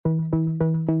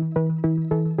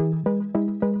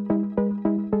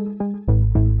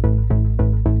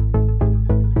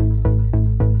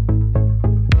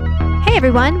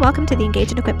everyone. Welcome to the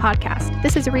Engage and Equip podcast.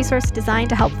 This is a resource designed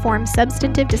to help form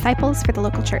substantive disciples for the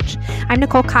local church. I'm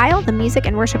Nicole Kyle, the Music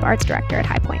and Worship Arts Director at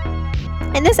High Point.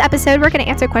 In this episode, we're going to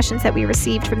answer questions that we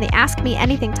received from the Ask Me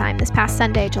Anything time this past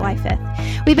Sunday, July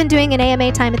 5th. We've been doing an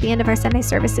AMA time at the end of our Sunday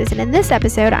services, and in this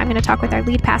episode, I'm going to talk with our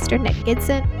lead pastor, Nick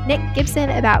Gibson,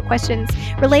 about questions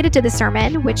related to the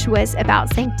sermon, which was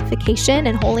about sanctification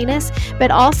and holiness,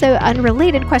 but also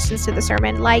unrelated questions to the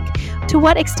sermon, like, to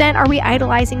what extent are we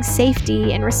idolizing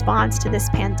safety in response to this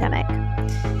pandemic?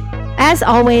 As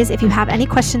always, if you have any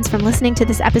questions from listening to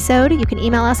this episode, you can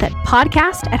email us at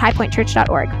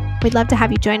podcast@highpointchurch.org. We'd love to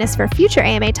have you join us for future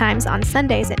AMA times on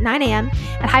Sundays at 9 a.m.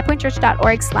 at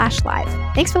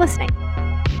highpointchurch.org/live. Thanks for listening.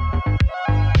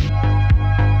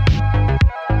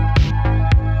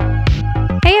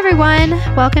 Hey everyone,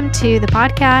 welcome to the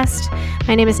podcast.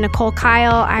 My name is Nicole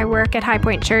Kyle. I work at High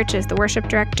Point Church as the worship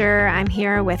director. I'm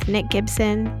here with Nick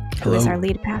Gibson, who is our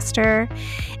lead pastor.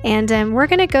 And we're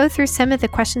going to go through some of the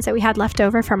questions that we had left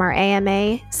over from our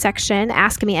AMA section,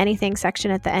 Ask Me Anything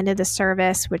section at the end of the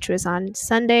service, which was on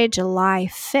Sunday, July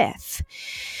 5th.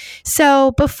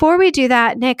 So before we do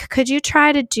that, Nick, could you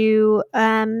try to do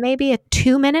maybe a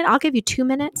 2-minute? I'll give you 2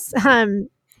 minutes,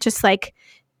 just like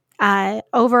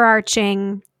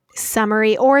overarching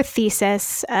summary or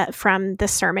thesis from the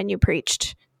sermon you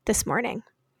preached this morning.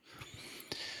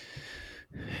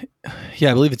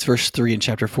 Yeah, I believe it's verse 3 in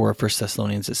chapter 4 of 1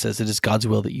 Thessalonians. It says, "It is God's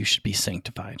will that you should be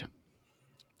sanctified."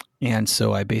 And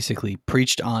so I basically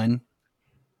preached on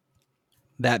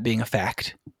that being a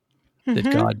fact, that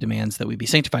God demands that we be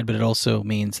sanctified, but it also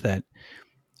means that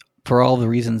for all the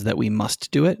reasons that we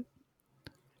must do it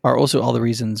are also all the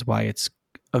reasons why it's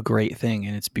a great thing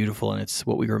and it's beautiful and it's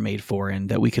what we were made for, and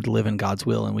that we could live in God's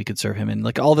will and we could serve him, and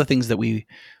like all the things that we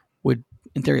would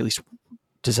in theory at least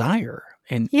desire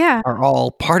and are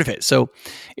all part of it. So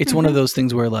it's one of those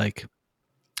things where like,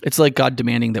 it's like God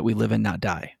demanding that we live and not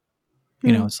die.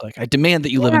 You know, it's like, I demand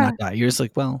that you live and not die. You're just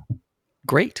like, well,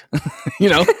 great. You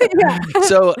know?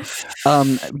 So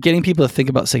getting people to think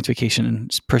about sanctification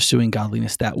and pursuing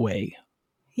godliness that way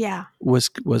was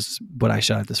what I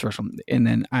shot at this first one. And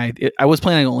then I was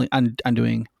planning on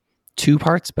doing 2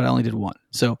 parts, but I only did 1.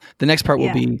 So the next part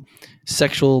will be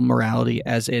sexual morality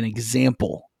as an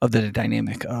example of the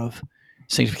dynamic of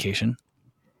sanctification.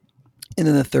 And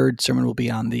then the third sermon will be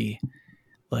on the,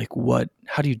 like,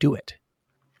 how do you do it?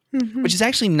 Which is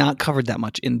actually not covered that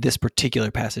much in this particular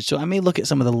passage. So I may look at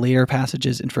some of the later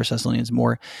passages in 1 Thessalonians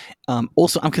more.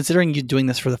 Also, I'm considering you doing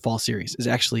this for the fall series is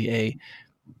actually a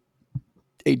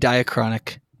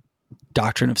diachronic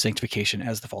doctrine of sanctification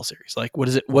as the fall series. Like, what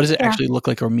does it actually look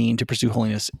like or mean to pursue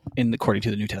holiness according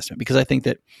to the New Testament? Because I think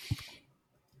that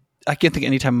I can't think of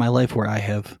any time in my life where I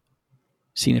have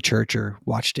seen a church or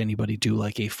watched anybody do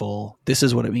like a full, this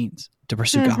is what it means to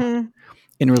pursue God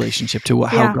in relationship to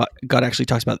how God actually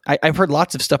talks about. I've heard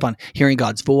lots of stuff on hearing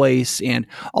God's voice and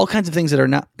all kinds of things that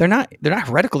they're not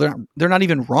heretical. They're not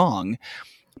even wrong,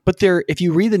 but if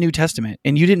you read the New Testament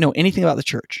and you didn't know anything about the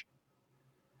church,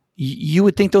 you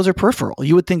would think those are peripheral.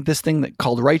 You would think this thing that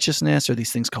called righteousness or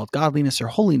these things called godliness or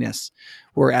holiness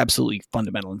were absolutely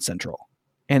fundamental and central.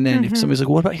 And then if somebody's like,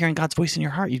 what about hearing God's voice in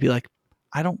your heart? You'd be like,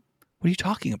 what are you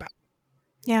talking about?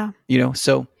 Yeah. You know,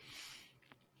 so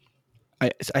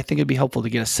I think it'd be helpful to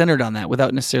get us centered on that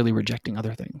without necessarily rejecting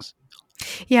other things.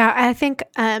 Yeah. I think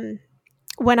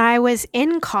when I was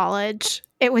in college,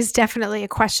 it was definitely a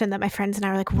question that my friends and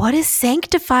I were like, what does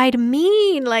sanctified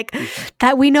mean? Like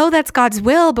that we know that's God's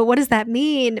will, but what does that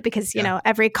mean? Because, you know,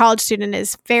 every college student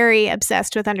is very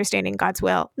obsessed with understanding God's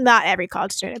will. Not every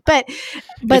college student, but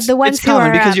the ones who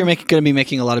are because you're going to be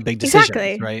making a lot of big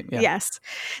decisions, right? Yeah. Yes.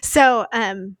 So,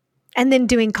 and then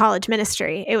doing college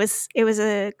ministry, it was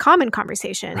a common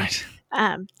conversation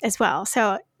as well.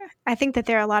 So I think that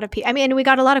there are a lot of people. I mean, we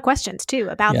got a lot of questions too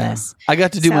about this. I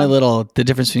got to do the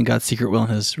difference between God's secret will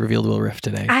and his revealed will riff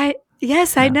today. I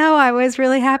know. I was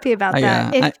really happy about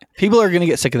that. People are going to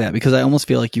get sick of that because I almost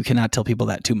feel like you cannot tell people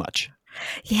that too much.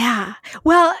 Yeah.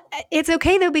 Well, it's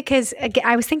okay though, because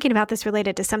I was thinking about this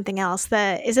related to something else.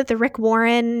 Is it the Rick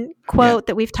Warren quote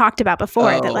that we've talked about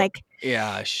before?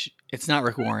 It's not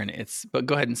Rick Warren. But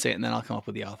go ahead and say it and then I'll come up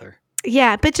with the author.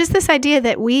 Yeah. But just this idea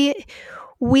that we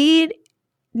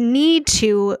need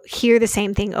to hear the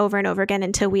same thing over and over again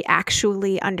until we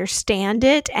actually understand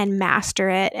it and master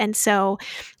it. And so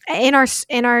in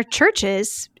our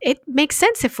churches, it makes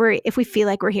sense if we feel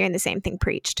like we're hearing the same thing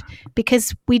preached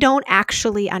because we don't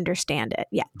actually understand it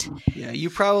yet. Yeah,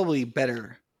 it's probably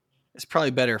better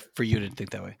for you to think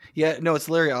that way. Yeah, no, it's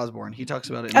Larry Osborne. He talks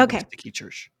about it in the Sticky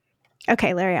Church.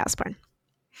 Okay, Larry Osborne.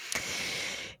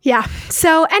 Yeah.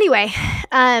 So anyway,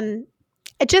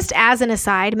 just as an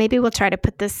aside, maybe we'll try to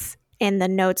put this in the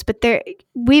notes, but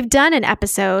we've done an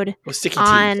episode Sticky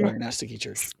on tea, sorry, not Sticky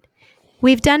Church.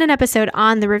 We've done an episode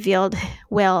on the revealed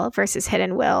will versus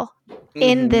hidden will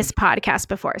in this podcast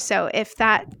before. So if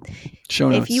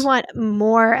you want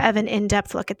more of an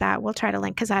in-depth look at that, we'll try to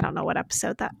link, because I don't know what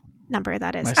episode that number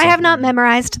that is. I have not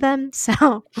memorized them. So,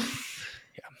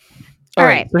 All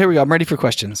right. So here we go. I'm ready for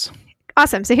questions.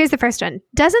 Awesome. So here's the first one.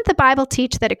 Doesn't the Bible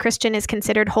teach that a Christian is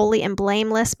considered holy and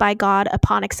blameless by God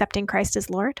upon accepting Christ as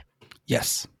Lord?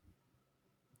 Yes.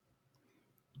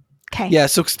 Okay. Yeah,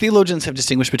 so theologians have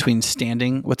distinguished between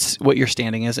standing, what your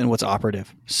standing is, and what's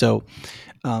operative. So,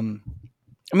 one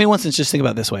instance, just think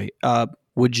about it this way.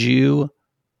 Would you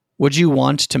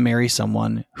want to marry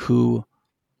someone who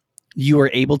you are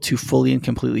able to fully and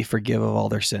completely forgive of all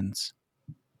their sins,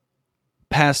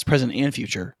 past, present, and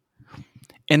future,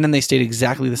 and then they stayed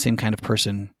exactly the same kind of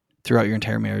person throughout your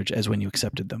entire marriage as when you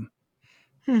accepted them,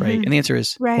 right? And the answer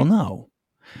is, well, no.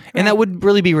 And that would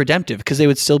really be redemptive, because they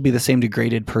would still be the same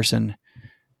degraded person,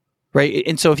 right?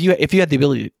 And so if you had the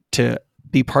ability to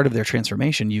be part of their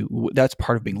transformation, that's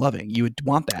part of being loving. You would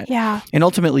want that. Yeah. And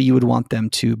ultimately you would want them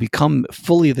to become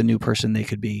fully the new person they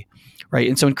could be, right?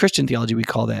 And so in Christian theology, we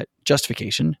call that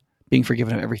justification, being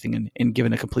forgiven of everything and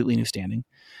given a completely new standing.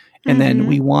 And then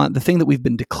we want the thing that we've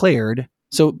been declared.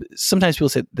 So sometimes people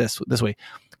say this way: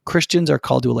 Christians are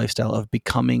called to a lifestyle of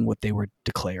becoming what they were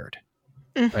declared.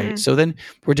 Right. So then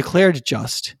we're declared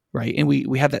just, right? And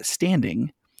we have that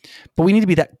standing, but we need to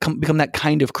become that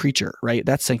kind of creature, right?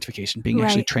 That's sanctification, being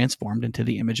actually transformed into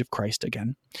the image of Christ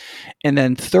again. And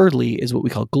then thirdly is what we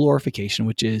call glorification,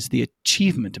 which is the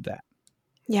achievement of that.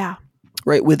 Yeah.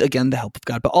 Right. With, again, the help of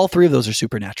God. But all three of those are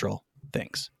supernatural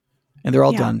things. And they're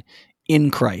all done in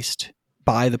Christ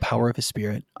by the power of his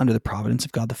Spirit, under the providence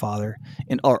of God the Father,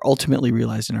 and are ultimately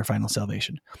realized in our final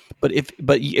salvation. But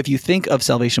if you think of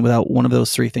salvation without one of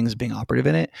those three things being operative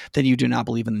in it, then you do not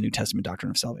believe in the New Testament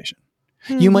doctrine of salvation.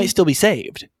 You might still be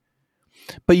saved,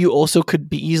 but you also could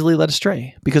be easily led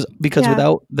astray, because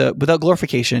without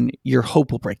glorification, your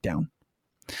hope will break down.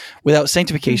 Without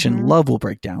sanctification, love will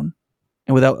break down.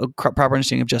 And without a proper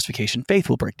understanding of justification, faith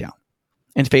will break down.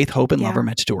 And faith, hope, and love are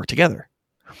meant to work together.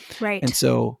 Right. And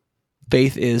so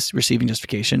faith is receiving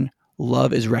justification.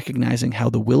 Love is recognizing how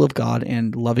the will of God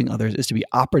and loving others is to be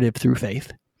operative through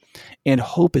faith. And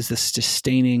hope is the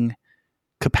sustaining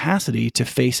capacity to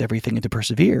face everything and to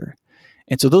persevere.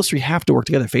 And so those three have to work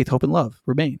together. Faith, hope, and love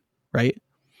remain, right?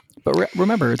 But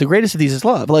remember, the greatest of these is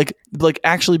love. Like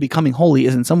actually becoming holy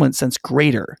is in some sense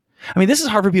greater. I mean, this is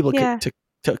hard for people to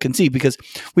conceive, because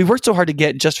we've worked so hard to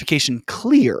get justification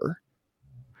clear.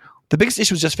 The biggest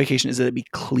issue with justification is that it be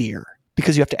clear,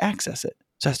 because you have to access it.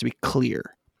 So it has to be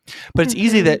clear. But it's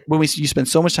easy that when you spend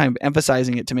so much time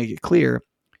emphasizing it to make it clear,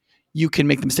 you can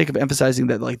make the mistake of emphasizing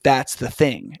that like that's the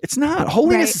thing. It's not.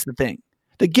 Holiness is the thing.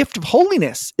 The gift of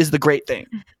holiness is the great thing.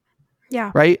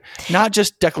 Yeah. Right? Not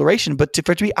just declaration, but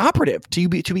for it to be operative, to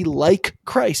be like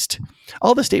Christ.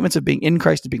 All the statements of being in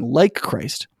Christ, of being like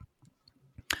Christ.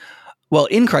 Well,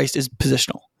 in Christ is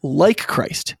positional. Like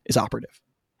Christ is operative.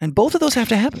 And both of those have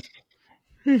to happen.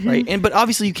 Right. But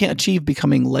obviously you can't achieve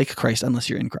becoming like Christ unless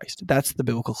you're in Christ. That's the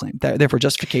biblical claim. Therefore,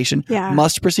 justification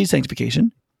must precede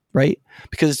sanctification, right?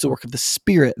 Because it's the work of the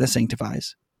Spirit that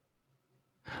sanctifies.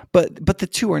 But the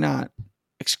two are not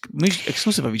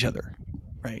exclusive of each other,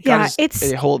 right? Yeah, God is it's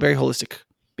a very holistic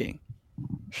being.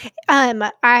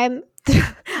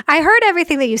 I heard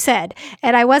everything that you said,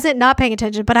 and I wasn't not paying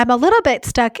attention, but I'm a little bit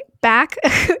stuck back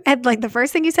at like the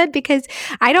first thing you said, because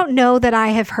I don't know that I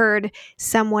have heard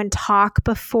someone talk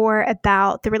before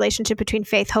about the relationship between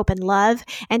faith, hope, and love,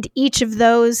 and each of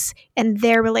those and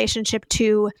their relationship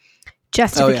to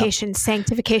justification,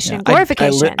 sanctification, and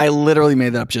glorification. I literally made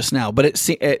that up just now, but I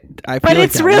feel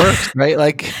like that really works, right?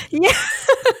 Like, yeah,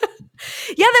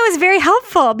 that was very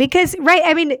helpful, because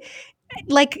I mean,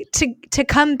 like to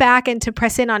come back and to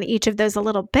press in on each of those a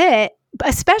little bit,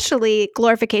 especially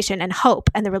glorification and hope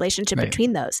and the relationship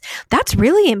between those. That's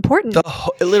really important.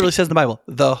 It literally says in the Bible,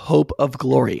 the hope of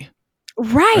glory.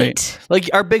 Right. Like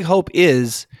our big hope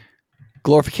is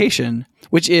glorification,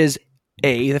 which is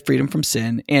the freedom from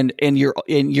sin, and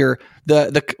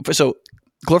so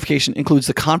glorification includes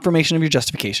the confirmation of your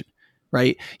justification.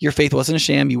 Right? Your faith wasn't a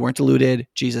sham. You weren't deluded.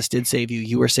 Jesus did save you.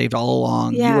 You were saved all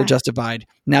along. You were justified.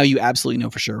 Now you absolutely know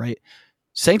for sure, right?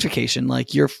 Sanctification,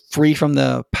 like you're free from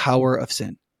the power of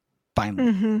sin.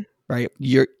 Finally, right?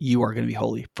 You are going to be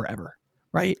holy forever,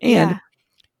 right? And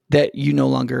that you no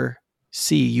longer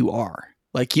see, you are.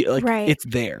 Like it's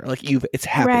there. Like it's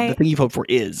happened. The thing you've hoped for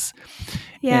is.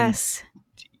 Yes.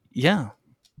 And, yeah.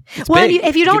 Well,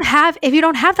 if you don't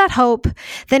have that hope,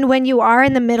 then when you are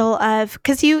in the middle of,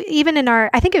 because you, even in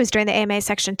I think it was during the AMA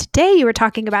section today, you were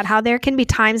talking about how there can be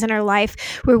times in our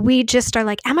life where we just are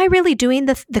like, am I really doing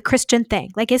the Christian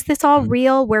thing? Like, is this all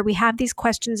real? Where we have these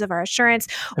questions of our assurance,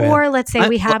 or let's say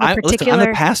we have a particular. Listen,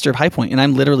 I'm the pastor of High Point, and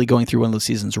I'm literally going through one of those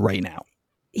seasons right now.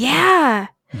 Yeah,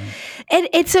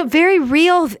 it's a very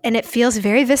real, and it feels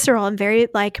very visceral and very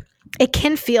like. It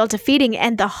can feel defeating,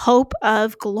 and the hope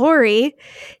of glory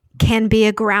can be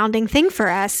a grounding thing for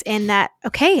us in that,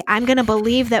 okay, I'm going to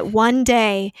believe that one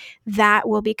day that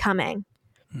will be coming.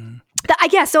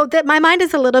 So that my mind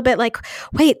is a little bit like,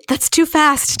 wait, that's too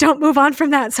fast. Don't move on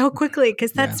from that so quickly,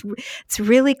 because it's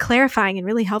really clarifying and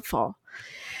really helpful.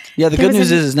 Yeah, the good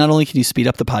news is not only can you speed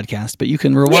up the podcast, but you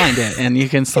can rewind it and you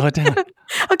can slow it down.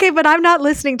 Okay, but I'm not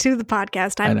listening to the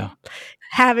podcast. I know.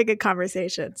 Having a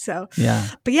conversation. So, yeah.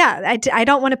 But yeah, I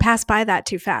don't want to pass by that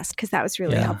too fast, because that was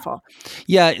really helpful.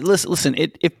 Yeah, listen,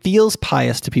 it feels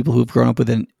pious to people who've grown up with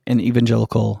an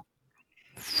evangelical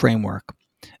framework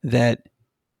that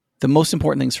the most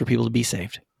important thing is for people to be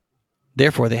saved.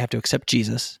 Therefore, they have to accept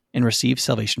Jesus and receive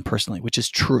salvation personally, which is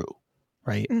true,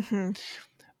 right? Mm-hmm.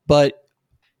 But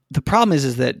the problem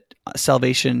is that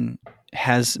salvation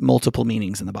has multiple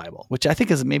meanings in the Bible, which I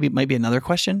think might be another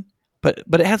question. But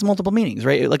it has multiple meanings,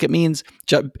 right? Like, it means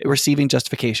receiving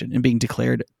justification and being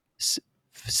declared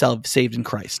saved in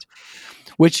Christ,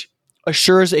 which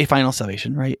assures a final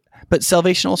salvation, right? But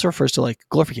salvation also refers to like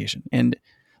glorification, and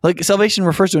like salvation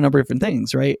refers to a number of different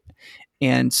things, right?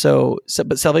 And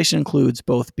but salvation includes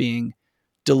both being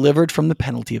delivered from the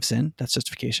penalty of sin, that's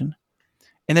justification,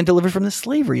 and then delivered from the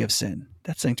slavery of sin,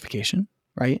 that's sanctification,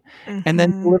 right? Mm-hmm. And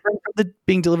then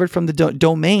being delivered from the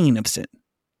domain of sin.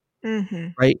 Mm-hmm.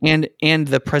 Right. And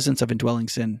the presence of indwelling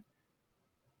sin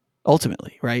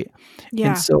ultimately. Right. Yeah.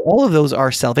 And so all of those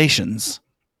are salvations.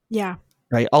 Yeah.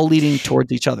 Right. All leading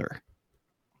towards each other.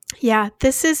 Yeah.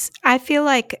 I feel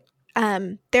like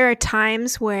there are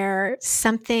times where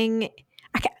something,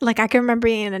 I can remember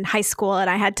being in high school and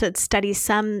I had to study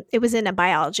it was in a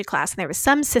biology class, and there was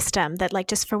some system that like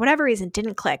just for whatever reason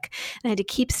didn't click, and I had to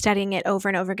keep studying it over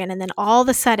and over again. And then all of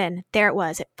a sudden there it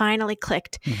was, it finally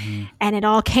clicked, and it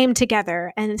all came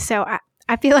together. And so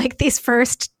I feel like these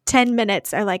first 10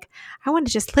 minutes are like, I want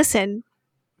to just listen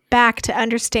back to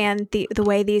understand the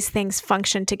way these things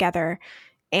function together,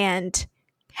 and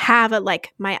have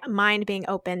my mind being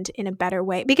opened in a better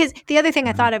way. Because the other thing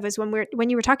I thought of is when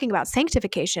you were talking about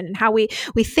sanctification and how we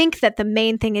think that the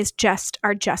main thing is just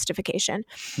our justification.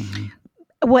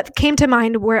 Mm-hmm. What came to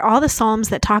mind were all the Psalms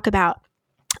that talk about,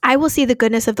 I will see the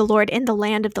goodness of the Lord in the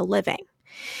land of the living.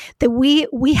 That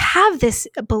we have this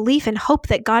belief and hope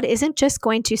that God isn't just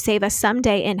going to save us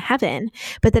someday in heaven,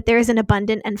 but that there is an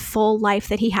abundant and full life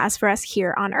that he has for us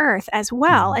here on earth as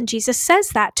well. Mm-hmm. And Jesus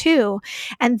says that too.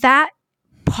 And that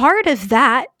part of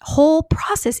that whole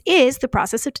process is the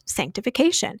process of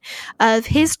sanctification, of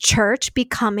his church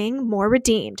becoming more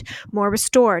redeemed, more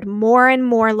restored, more and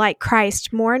more like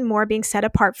Christ, more and more being set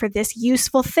apart for this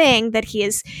useful thing that he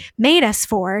has made us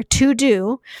for to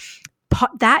do.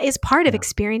 That is part of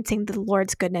experiencing the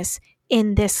Lord's goodness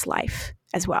in this life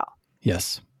as well.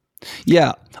 Yes.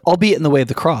 Yeah. Albeit in the way of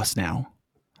the cross now,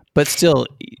 but still,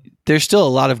 there's still a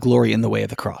lot of glory in the way of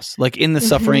the cross, like in the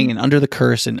suffering and under the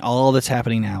curse and all that's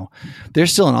happening now.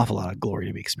 There's still an awful lot of glory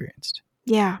to be experienced.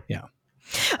 Yeah. Yeah.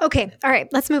 Okay. All right.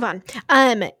 Let's move on.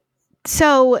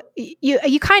 So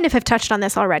you kind of have touched on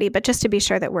this already, but just to be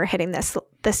sure that we're hitting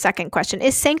the second question,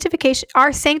 is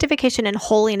our sanctification and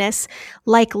holiness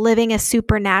like living a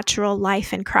supernatural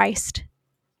life in Christ?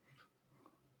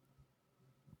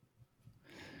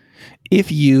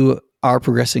 If you are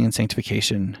progressing in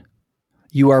sanctification,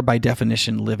 you are by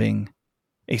definition living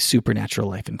a supernatural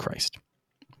life in Christ.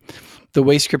 The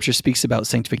way Scripture speaks about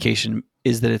sanctification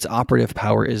is that its operative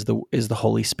power is the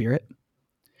Holy Spirit.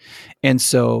 And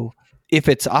so if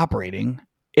it's operating,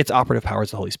 its operative power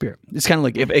is the Holy Spirit. It's kind of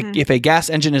like if a gas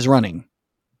engine is running,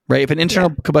 right? If an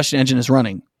internal combustion engine is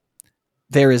running,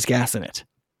 there is gas in it,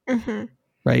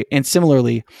 right? And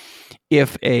similarly,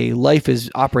 if a life is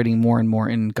operating more and more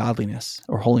in godliness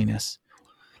or holiness,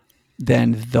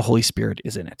 then the Holy Spirit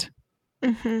is in it,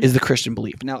 is the Christian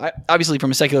belief. Now, obviously,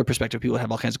 from a secular perspective, people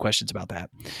have all kinds of questions about that.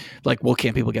 Like, well,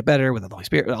 can't people get better without the Holy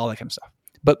Spirit? All that kind of stuff.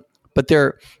 But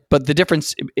the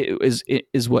difference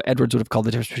is what Edwards would have called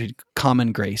the difference between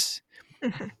common grace,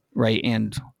 right,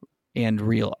 and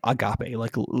real agape,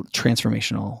 like the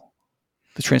transformational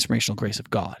grace of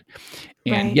God.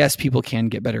 And yes, people can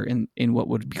get better in what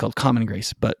would be called common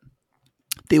grace, but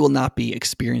they will not be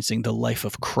experiencing the life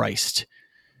of Christ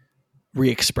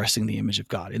re-expressing the image of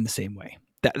God in the same way.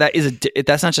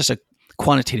 That's not just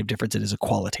quantitative difference. It is a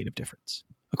qualitative difference,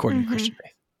 according to Christian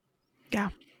faith. Yeah.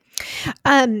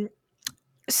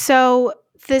 So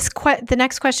the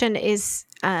next question is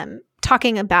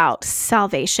talking about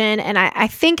salvation. And I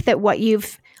think that what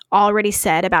you've already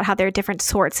said about how there are different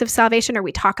sorts of salvation, or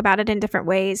we talk about it in different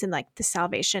ways, and like the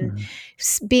salvation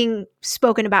being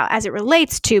spoken about as it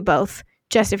relates to both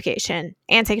justification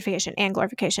and sanctification and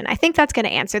glorification. I think that's going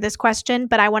to answer this question,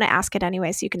 but I want to ask it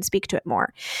anyway so you can speak to it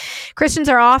more. Christians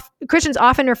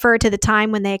often refer to the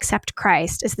time when they accept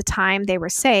Christ as the time they were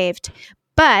saved,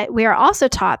 but we are also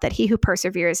taught that he who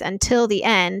perseveres until the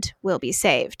end will be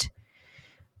saved.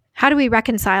 How do we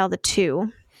reconcile the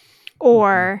two?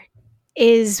 Or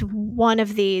is one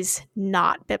of these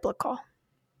not biblical?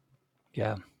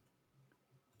 Yeah.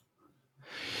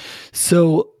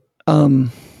 So,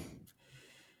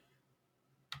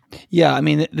 yeah, I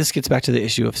mean, this gets back to the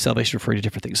issue of salvation referring to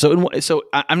different things. So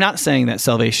I'm not saying that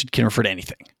salvation can refer to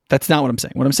anything. That's not what I'm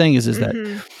saying. What I'm saying is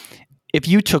that if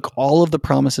you took all of the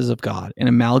promises of God and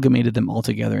amalgamated them all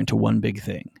together into one big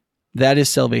thing, that is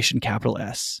salvation, capital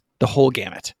S, the whole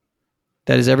gamut.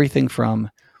 That is everything from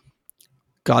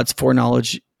God's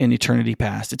foreknowledge in eternity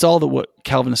past. It's all what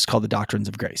Calvinists call the doctrines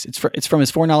of grace. It's from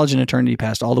his foreknowledge in eternity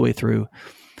past all the way through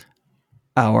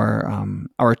our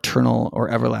eternal or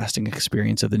everlasting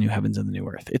experience of the new heavens and the new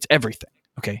earth. It's everything.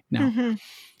 Okay. Now,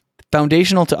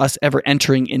 foundational to us ever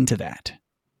entering into that,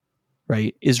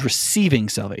 right, is receiving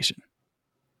salvation,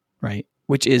 right,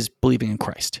 which is believing in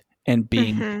Christ and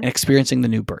being and experiencing the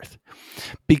new birth,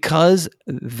 because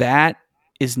that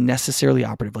is necessarily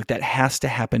operative. Like that has to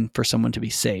happen for someone to be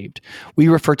saved. We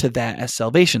refer to that as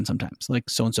salvation sometimes, like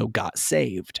so-and-so got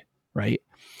saved, right?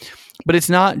 But it's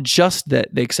not just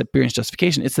that they experienced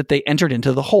justification, it's that they entered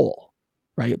into the whole,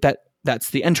 right? That's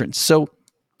the entrance. So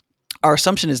our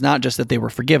assumption is not just that they were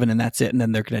forgiven and that's it, and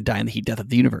then they're going to die in the heat death of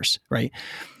the universe, right?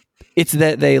 It's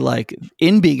that they, like,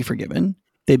 in being forgiven,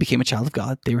 they became a child of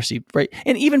God, they received, right?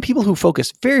 And even people who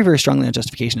focus very, very strongly on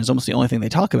justification is almost the only thing they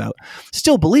talk about,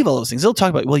 still believe all those things. They'll talk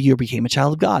about, well, you became a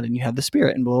child of God and you have the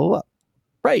Spirit and blah, blah, blah.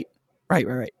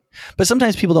 Right. But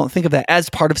sometimes people don't think of that as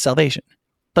part of salvation.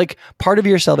 Like part of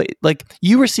your salvation, like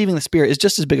you receiving the Spirit is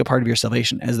just as big a part of your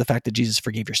salvation as the fact that Jesus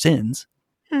forgave your sins,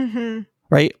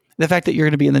 right? The fact that you're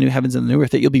going to be in the new heavens and the new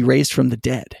earth, that you'll be raised from the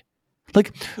dead.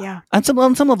 Like, on some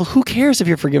level, who cares if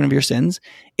you're forgiven of your sins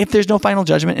if there's no final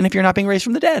judgment and if you're not being raised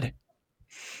from the dead,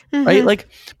 right? Like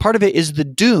part of it is the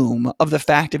doom of the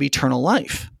fact of eternal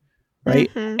life, right?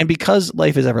 And because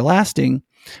life is everlasting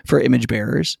for image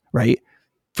bearers, right?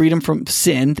 Freedom from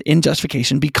sin in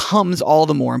justification becomes all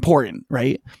the more important,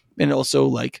 right? And also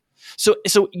like, so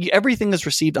everything is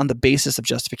received on the basis of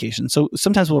justification. So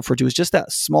sometimes we'll refer to as just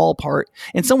that small part.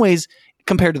 In some ways,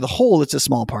 compared to the whole, it's a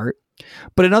small part.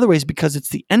 But in other ways, because it's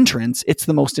the entrance, it's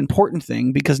the most important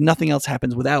thing because nothing else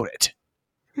happens without it.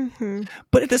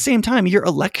 But at the same time, your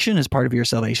election is part of your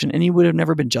salvation, and you would have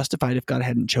never been justified if God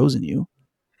hadn't chosen you,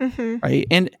 right?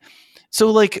 And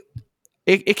so like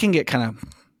it can get kind of...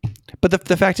 But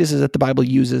the fact is that the Bible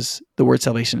uses the word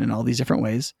salvation in all these different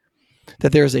ways,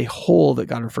 that there is a whole that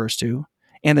God refers to,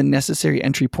 and the necessary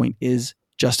entry point is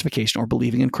justification or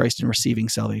believing in Christ and receiving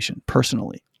salvation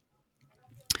personally.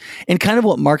 And kind of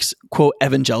what marks, quote,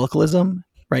 evangelicalism,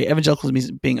 right? Evangelicalism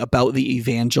means being about the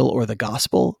evangel or the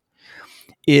gospel,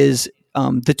 is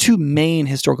the two main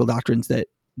historical doctrines that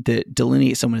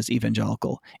delineate someone as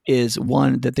evangelical is,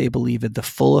 one, that they believe in the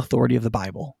full authority of the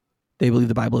Bible. They believe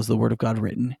the Bible is the word of God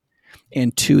written.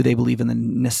 And two, they believe in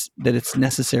that it's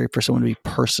necessary for someone to be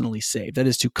personally saved. That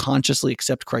is, to consciously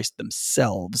accept Christ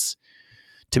themselves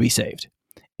to be saved.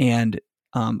 And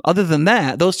other than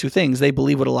that, those two things, they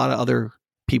believe what a lot of other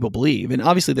people believe. And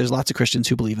obviously there's lots of Christians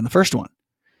who believe in the first one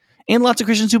and lots of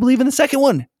Christians who believe in the second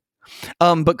one.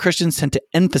 But Christians tend to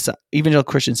emphasize, evangelical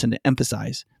Christians tend to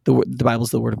emphasize the Bible is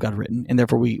the word of God written. And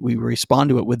therefore we respond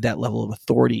to it with that level of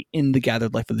authority in the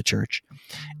gathered life of the church.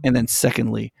 And then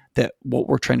secondly, that what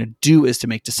we're trying to do is to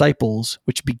make disciples,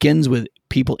 which begins with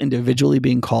people individually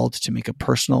being called to make a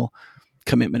personal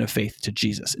commitment of faith to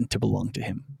Jesus and to belong to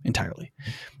him entirely.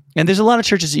 And there's a lot of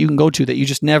churches that you can go to that you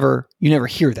just never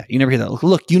hear that. You never hear that.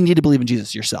 Look, you need to believe in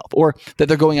Jesus yourself. Or that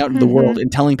they're going out into the world and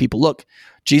telling people, look,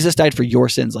 Jesus died for your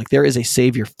sins. Like there is a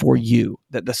savior for you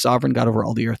that the sovereign God over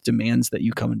all the earth demands that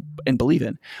you come and believe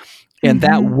in. And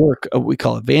that work we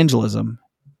call evangelism,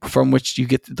 from which you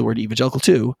get the word evangelical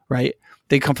too, right?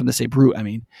 They come from the same root. I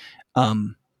mean,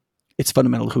 it's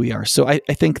fundamental to who we are. So I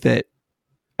think that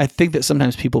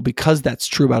sometimes people, because that's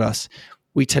true about us,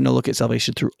 we tend to look at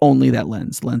salvation through only that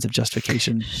lens of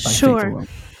justification by faith alone.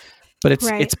 But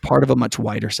it's part of a much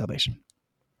wider salvation.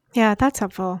 Yeah, that's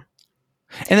helpful.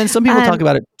 And then some people talk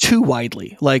about it too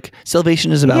widely. Like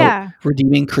salvation is about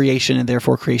redeeming creation and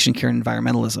therefore creation care and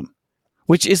environmentalism,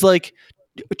 which is like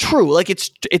true. Like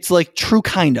it's like true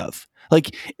kind of.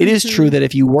 Like it is true that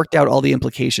if you worked out all the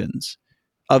implications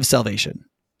of salvation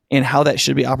and how that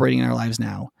should be operating in our lives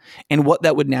now and what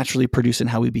that would naturally produce in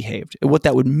how we behaved and what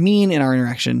that would mean in our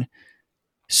interaction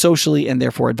socially and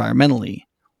therefore environmentally,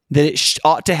 that it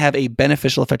ought to have a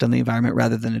beneficial effect on the environment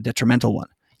rather than a detrimental one.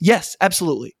 Yes,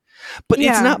 absolutely. But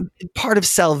it's not part of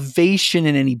salvation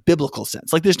in any biblical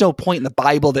sense. Like there's no point in the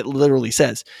Bible that literally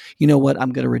says, you know what,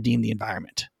 I'm going to redeem the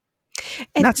environment.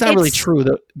 And that's not really true.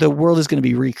 The world is going to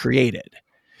be recreated.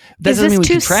 That doesn't mean we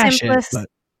can trash it. But.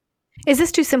 Is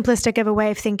this too simplistic of a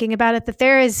way of thinking about it? That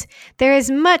there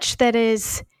is much that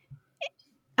is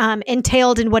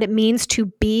entailed in what it means to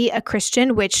be a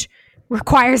Christian, which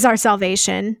requires our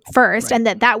salvation first, and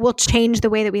that will change the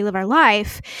way that we live our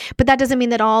life. But that doesn't mean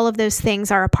that all of those things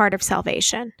are a part of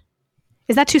salvation.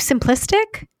 Is that too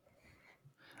simplistic?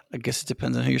 I guess it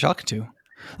depends on who you're talking to.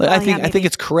 Like, I think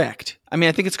it's correct. I mean,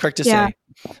 I think it's correct to say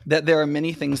that there are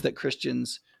many things that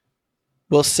Christians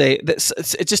will say that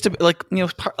it's just like, you know,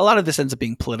 a lot of this ends up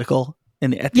being political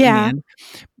at the end.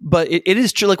 But it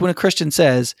is true. Like when a Christian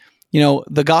says, you know,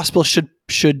 the gospel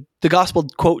the gospel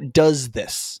quote does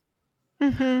this.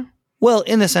 Mm-hmm. Well,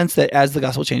 in the sense that as the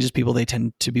gospel changes people, they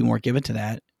tend to be more given to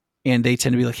that. And they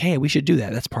tend to be like, hey, we should do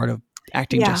that. That's part of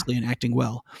acting justly and acting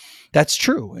well. That's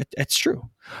true. It's true.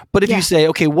 But if you say,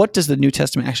 okay, what does the New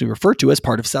Testament actually refer to as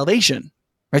part of salvation?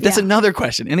 Right? That's another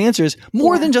question. And the answer is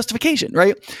more than justification,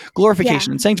 right?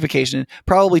 Glorification and sanctification,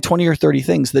 probably 20 or 30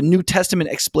 things. The New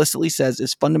Testament explicitly says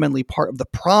is fundamentally part of the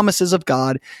promises of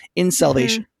God in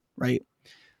salvation, right?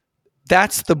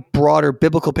 That's the broader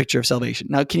biblical picture of salvation.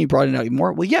 Now, can you broaden it out even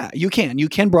more? Well, yeah, you can. You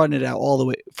can broaden it out all the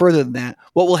way further than that.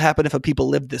 What will happen if a people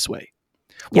lived this way?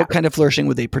 What kind of flourishing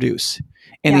would they produce?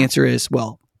 And the answer is,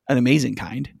 well, an amazing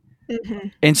kind.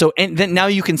 Mm-hmm. And then now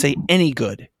you can say any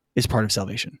good is part of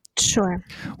salvation. Sure.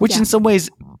 Which in some ways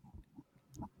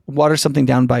waters something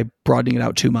down by broadening it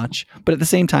out too much. But at the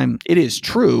same time, it is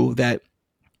true that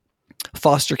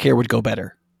foster care would go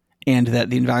better and that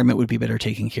the environment would be better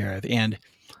taken care of. And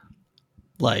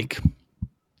like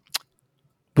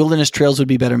wilderness trails would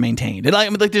be better maintained.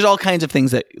 And like there's all kinds of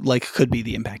things that like could be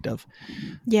the impact of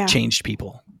changed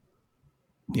people,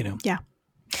 you know? Yeah.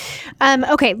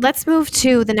 Okay. Let's move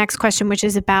to the next question, which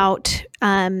is about,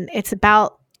 it's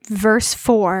about verse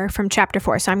 4 from chapter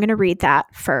 4. So I'm going to read that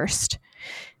first.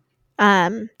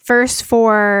 Verse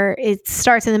 4, it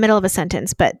starts in the middle of a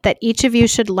sentence, but that each of you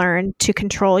should learn to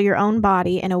control your own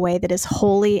body in a way that is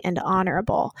holy and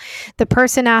honorable. The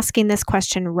person asking this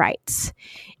question writes,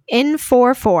 in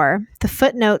 4:4, the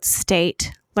footnotes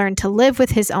state, learn to live with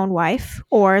his own wife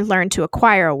or learn to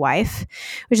acquire a wife,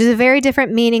 which is a very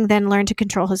different meaning than learn to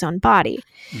control his own body.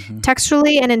 Mm-hmm.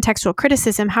 Textually and in textual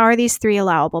criticism, how are these three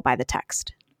allowable by the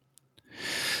text?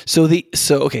 So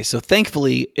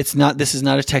thankfully this is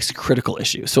not a text critical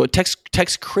issue. So a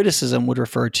text criticism would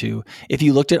refer to if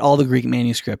you looked at all the Greek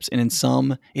manuscripts and in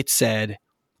some it said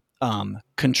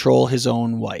control his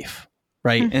own wife,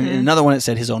 right? Mm-hmm. And in another one it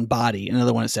said his own body,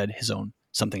 another one it said his own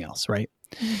something else, right?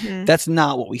 Mm-hmm. That's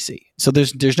not what we see. So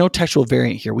there's no textual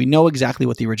variant here. We know exactly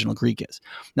what the original Greek is.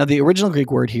 Now the original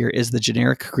Greek word here is the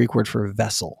generic Greek word for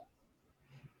vessel.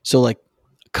 So like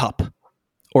cup.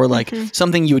 Or like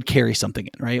something you would carry something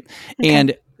in, right? Okay.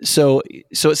 And so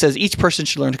it says each person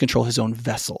should learn to control his own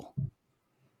vessel.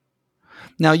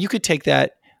 Now you could take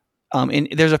that, and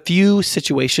there's a few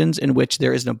situations in which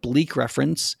there is an oblique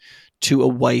reference to a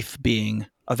wife being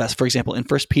a vessel. For example, in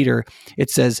 1 Peter, it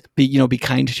says, be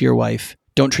kind to your wife.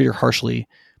 Don't treat her harshly,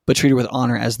 but treat her with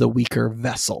honor as the weaker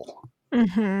vessel.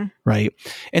 Mm-hmm. Right?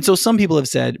 And so some people have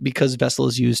said, because vessel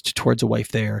is used towards a wife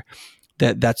there,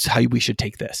 that's how we should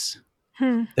take this.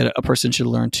 That a person should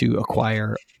learn to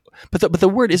acquire, but the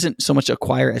word isn't so much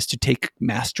acquire as to take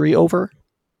mastery over,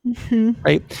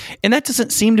 right? And that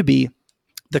doesn't seem to be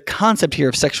the concept here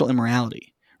of sexual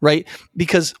immorality, right?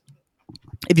 Because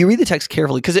if you read the text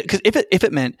carefully, because if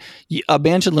it meant a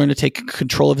man should learn to take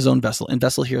control of his own vessel, and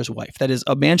vessel here is wife, that is,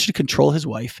 a man should control his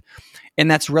wife,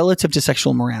 and that's relative to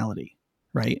sexual morality,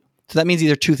 right? So that means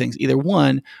either two things. Either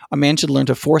one, a man should learn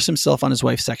to force himself on his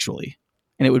wife sexually.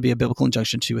 And it would be a biblical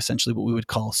injunction to essentially what we would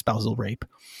call spousal rape.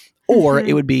 Or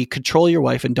it would be control your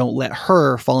wife and don't let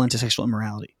her fall into sexual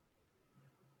immorality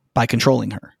by controlling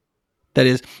her. That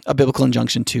is a biblical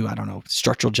injunction to, I don't know,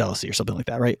 structural jealousy or something like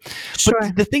that, right? Sure.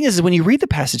 But the thing is when you read the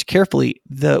passage carefully,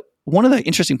 one of the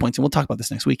interesting points, and we'll talk about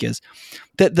this next week, is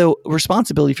that the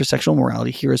responsibility for sexual morality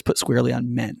here is put squarely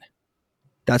on men.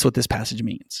 That's what this passage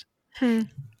means.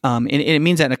 And it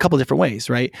means that in a couple different ways,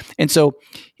 right? And so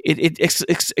it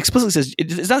explicitly says,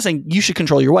 it's not saying you should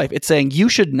control your wife. It's saying you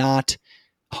should not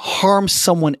harm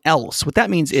someone else. What that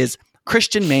means is,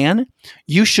 Christian man,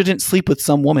 you shouldn't sleep with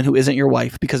some woman who isn't your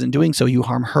wife, because in doing so, you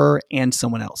harm her and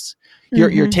someone else.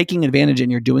 You're taking advantage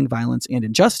and you're doing violence and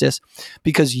injustice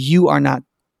because you are not,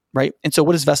 right? And so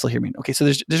what does vessel here mean? Okay, so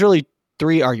there's really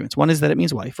three arguments. One is that it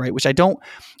means wife, right? Which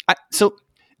so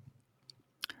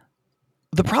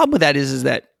the problem with that is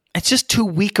that it's just too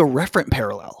weak a referent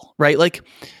parallel, right? Like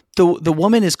the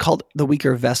woman is called the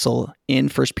weaker vessel in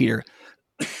 1 Peter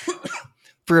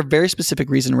for a very specific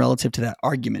reason relative to that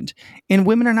argument. And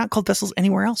women are not called vessels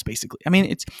anywhere else, basically. I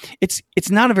mean,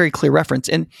 it's not a very clear reference,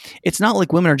 and it's not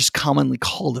like women are just commonly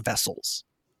called vessels.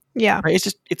 Yeah. Right.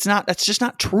 That's just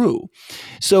not true.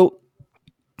 So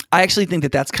I actually think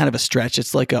that that's kind of a stretch.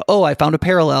 It's like, I found a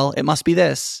parallel. It must be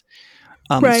this.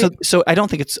 Right. So I don't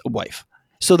think it's a wife.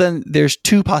 So then there's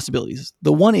two possibilities.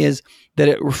 The one is that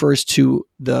it refers to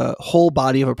the whole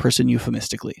body of a person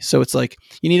euphemistically. So it's like,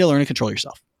 you need to learn to control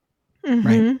yourself.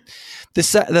 Right.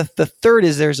 The third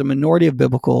is there's a minority of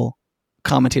biblical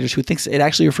commentators who thinks it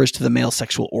actually refers to the male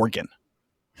sexual organ,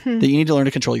 that you need to learn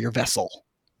to control your vessel.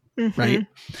 Right.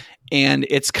 And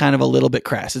it's kind of a little bit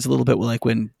crass. It's a little bit like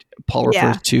when Paul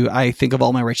refers to, I think of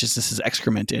all my righteousness as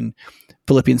excrement in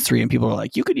Philippians 3, and people are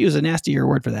like, you could use a nastier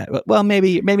word for that. But, well,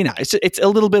 maybe not. It's a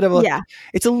little bit of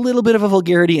it's a little bit of a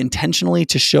vulgarity intentionally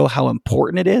to show how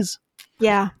important it is.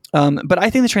 Yeah. But I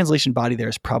think the translation body there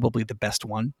is probably the best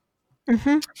one.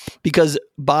 Because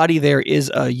body there is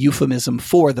a euphemism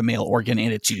for the male organ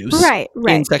and its use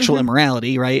in sexual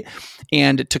immorality, right?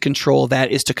 And to control that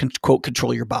is to quote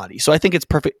control your body. So I think it's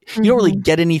perfect. You don't really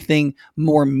get anything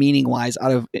more meaning wise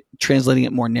out of translating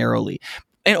it more narrowly.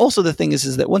 And also the thing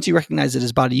is that once you recognize it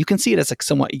as body, you can see it as a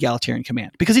somewhat egalitarian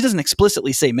command, because he doesn't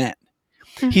explicitly say men.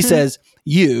 He says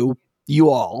you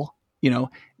all,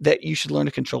 that you should learn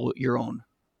to control your own,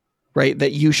 right?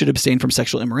 That you should abstain from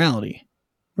sexual immorality.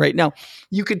 Right. Now,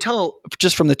 you can tell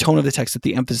just from the tone of the text that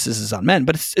the emphasis is on men,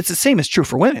 but it's the same as true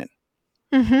for women.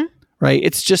 Right.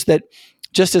 It's just that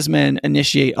just as men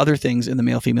initiate other things in the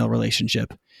male-female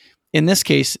relationship, in this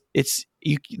case, it's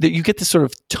you get this sort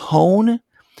of tone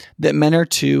that men are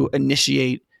to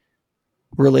initiate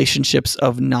relationships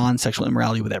of non-sexual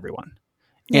immorality with everyone.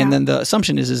 Yeah. And then the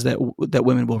assumption is that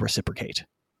women will reciprocate,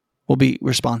 will be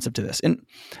responsive to this. And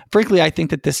frankly, I think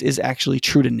that this is actually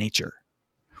true to nature.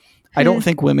 I don't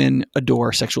think women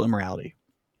adore sexual immorality.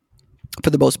 For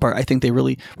the most part, I think they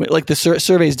really, like the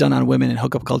surveys done on women in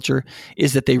hookup culture,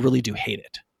 is that they really do hate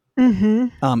it.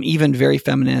 Even very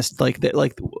feminist, like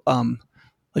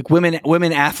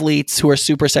women athletes who are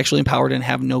super sexually empowered and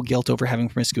have no guilt over having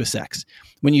promiscuous sex.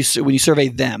 When you survey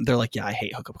them, they're like, yeah, I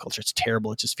hate hookup culture. It's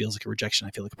terrible. It just feels like a rejection.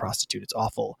 I feel like a prostitute. It's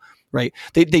awful. Right?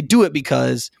 They do it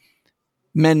because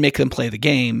men make them play the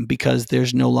game, because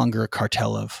there's no longer a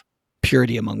cartel of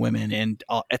purity among women and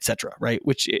et cetera, right?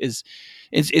 Which is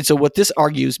so what this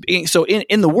argues. So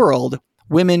in the world,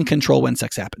 women control when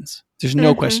sex happens. There's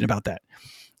no question about that.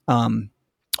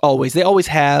 Always, they always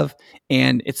have,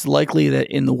 and it's likely that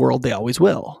in the world they always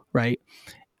will, right?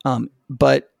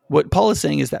 But what Paul is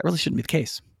saying is that really shouldn't be the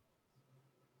case.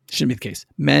 Shouldn't be the case.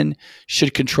 Men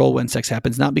should control when sex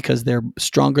happens, not because they're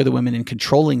stronger than women in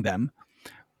controlling them,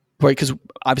 right? Because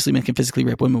obviously men can physically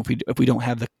rape women if we don't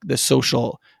have the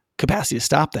social capacity to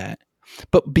stop that.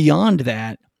 But beyond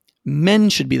that, men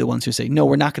should be the ones who say, no,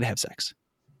 we're not going to have sex.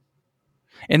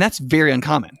 And that's very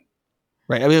uncommon,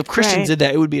 right? I mean, if Christians did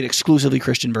that, it would be an exclusively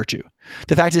Christian virtue.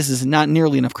 The fact is not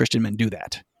nearly enough Christian men do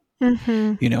that,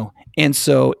 And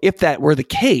so if that were the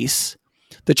case,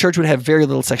 the church would have very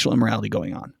little sexual immorality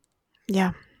going on.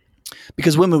 Yeah.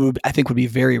 Because women would be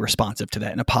very responsive to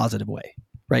that in a positive way.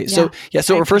 Right. Yeah.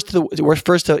 So it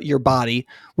refers to your body,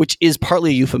 which is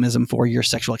partly a euphemism for your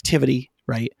sexual activity.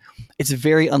 Right. It's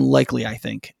very unlikely, I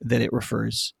think, that it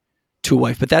refers to a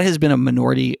wife, but that has been a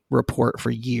minority report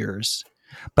for years.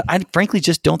 But I frankly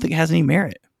just don't think it has any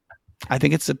merit. I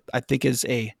think it's a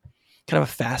kind of a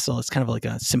facile. It's kind of like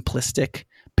a simplistic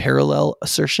parallel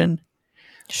assertion.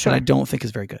 Sure. That I don't think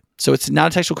is very good. So it's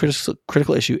not a textual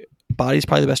critical issue. Body is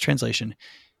probably the best translation,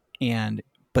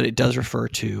 but it does refer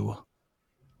to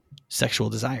sexual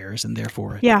desires and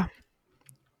therefore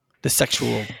the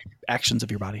sexual actions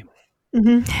of your body.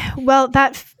 Well,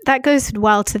 that goes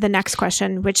well to the next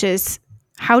question, which is,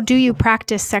 how do you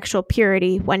practice sexual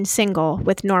purity when single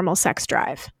with normal sex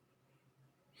drive?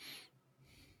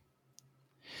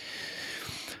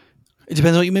 It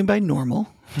depends on what you mean by normal,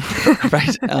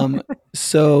 right?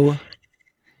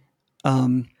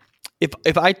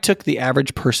 If I took the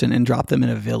average person and dropped them in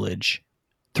a village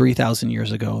 3,000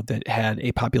 years ago that had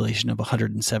a population of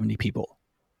 170 people.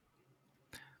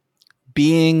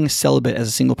 Being celibate as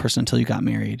a single person until you got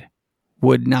married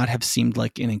would not have seemed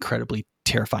like an incredibly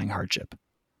terrifying hardship,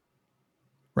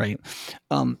 right?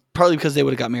 Partly because they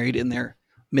would have got married in their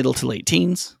middle to late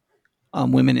teens,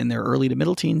 women in their early to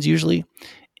middle teens usually,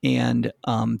 and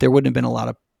there wouldn't have been a lot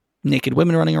of naked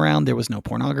women running around. There was no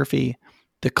pornography.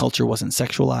 The culture wasn't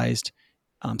sexualized.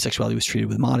 Sexuality was treated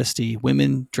with modesty.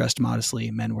 Women dressed modestly.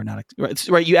 Men were not.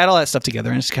 Right. You add all that stuff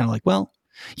together, and it's kind of like, well,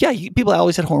 yeah, people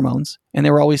always had hormones, and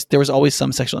there was always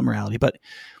some sexual immorality, but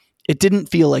it didn't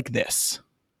feel like this.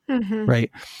 Mm-hmm. Right.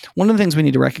 One of the things we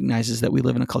need to recognize is that we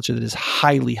live in a culture that is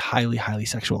highly, highly, highly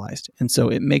sexualized, and so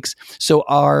it makes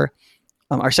our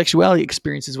sexuality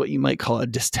experiences what you might call a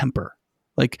distemper.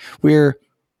 Like we're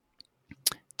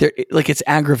there, like it's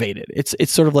aggravated.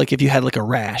 It's sort of like if you had like a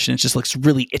rash and it just looks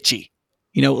really itchy.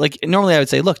 You know, like normally I would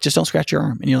say, look, just don't scratch your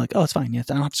arm. And you're like, oh, it's fine. Yeah,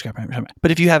 I don't have to scratch my arm.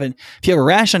 But if you have a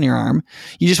rash on your arm,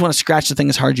 you just want to scratch the thing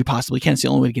as hard as you possibly can. It's the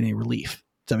only way to get any relief.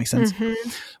 Does that make sense? Mm-hmm.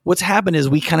 What's happened is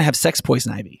we kind of have sex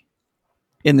poison ivy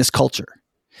in this culture.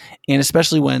 And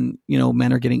especially when,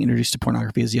 men are getting introduced to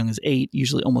pornography as young as 8,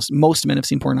 usually most men have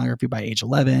seen pornography by age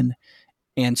 11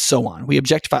 and so on. We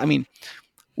objectify. I mean,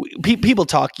 people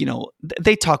talk,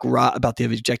 they talk raw about the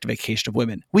objectification of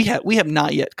women. We have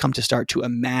not yet come to start to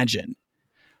imagine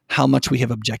how much we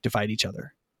have objectified each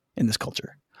other in this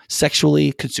culture,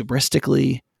 sexually,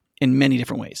 consumeristically, in many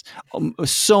different ways.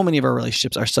 So many of our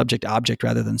relationships are subject-object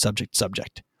rather than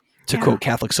subject-subject, to quote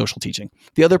Catholic social teaching.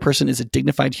 The other person is a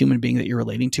dignified human being that you're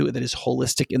relating to that is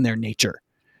holistic in their nature.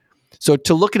 So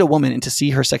to look at a woman and to see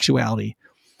her sexuality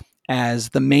as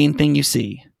the main thing you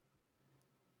see,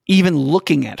 even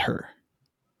looking at her,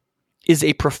 is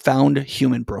a profound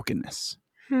human brokenness.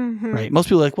 Mm-hmm. Right. Most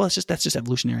people are like, well, that's just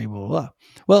evolutionary, blah, blah, blah.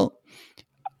 Well,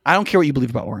 I don't care what you believe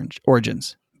about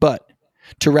origins, but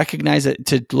to recognize it,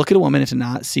 to look at a woman and to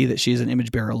not see that she is an image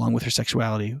bearer along with her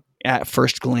sexuality at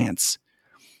first glance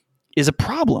is a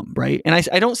problem. Right. And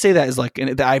I don't say that as like,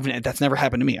 that's never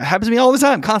happened to me. It happens to me all the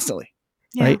time, constantly.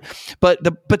 Yeah. Right. But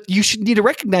you should need to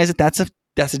recognize that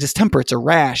that's a distemper. It's a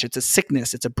rash. It's a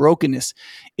sickness. It's a brokenness.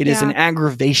 It is an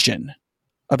aggravation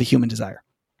of a human desire.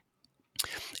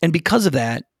 And because of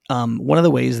that, one of the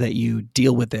ways that you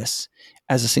deal with this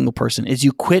as a single person is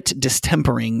you quit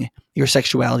distempering your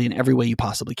sexuality in every way you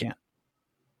possibly can.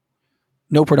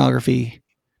 No pornography,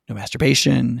 no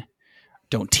masturbation.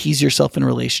 Don't tease yourself in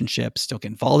relationships. Don't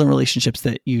get involved in relationships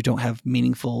that you don't have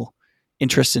meaningful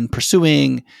interest in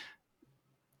pursuing.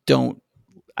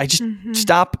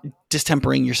 Stop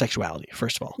distempering your sexuality,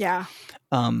 first of all. Yeah.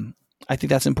 I think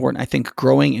that's important. I think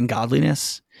growing in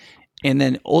godliness and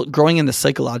then growing in the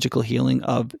psychological healing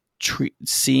of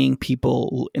seeing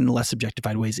people in less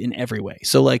objectified ways in every way.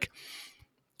 So like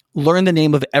learn the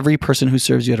name of every person who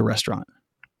serves you at a restaurant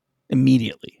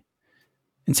immediately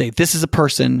and say, this is a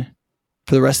person.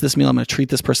 For the rest of this meal, I'm going to treat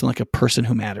this person like a person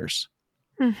who matters.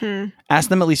 Mm-hmm. Ask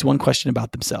them at least one question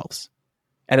about themselves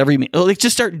at every meal. Like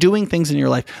just start doing things in your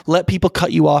life. Let people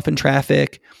cut you off in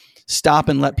traffic. Stop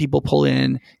and let people pull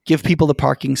in. Give people the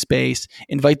parking space.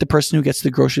 Invite the person who gets to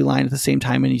the grocery line at the same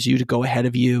time and needs you to go ahead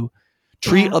of you.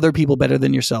 Treat other people better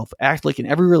than yourself. Act like in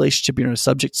every relationship you're in a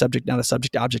subject-subject, not a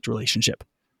subject-object relationship,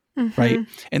 right?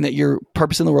 And that your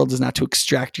purpose in the world is not to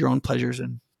extract your own pleasures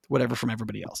and whatever from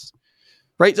everybody else,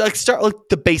 right? Like start like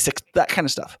the basics, that kind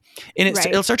of stuff, and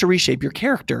it'll start to reshape your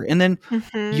character, and then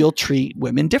you'll treat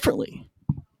women differently,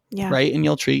 right? And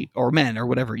you'll treat or men or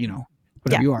whatever you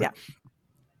are. Yeah.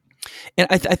 And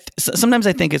I sometimes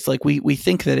I think it's like we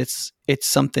think that it's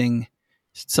some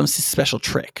special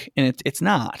trick, and it's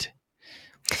not.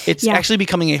 It's actually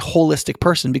becoming a holistic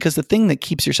person, because the thing that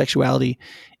keeps your sexuality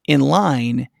in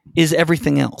line is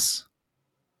everything else,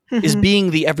 is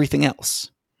being the everything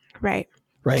else. Right.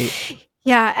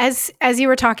 Yeah. As you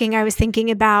were talking, I was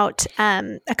thinking about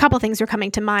a couple things were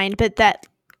coming to mind, but that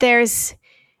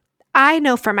I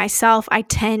know for myself, I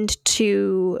tend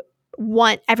to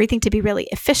want everything to be really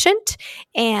efficient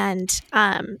and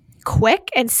quick.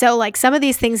 And so like some of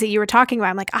these things that you were talking about,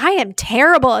 I'm like, I am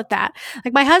terrible at that.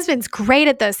 Like my husband's great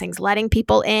at those things, letting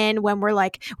people in when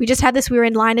we just had this, we were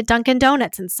in line at Dunkin'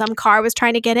 Donuts and some car was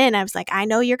trying to get in. I was like, I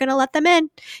know you're going to let them in.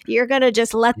 You're going to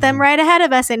just let them right ahead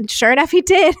of us. And sure enough, he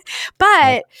did.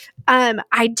 But I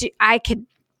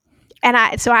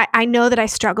know that I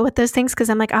struggle with those things because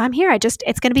I'm like, oh, I'm here.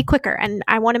 It's going to be quicker and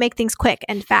I want to make things quick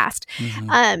and fast.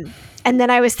 And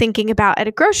then I was thinking about at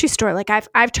a grocery store, like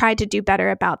I've tried to do better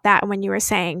about that. And when you were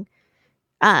saying,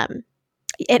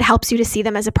 it helps you to see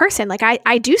them as a person, like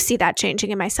I do see that changing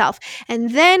in myself.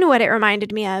 And then what it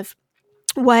reminded me of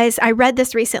was I read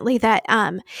this recently that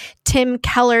Tim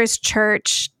Keller's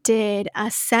church did a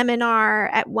seminar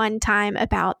at one time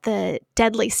about the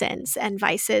deadly sins and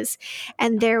vices,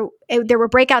 and there were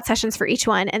breakout sessions for each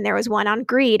one, and there was one on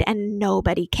greed, and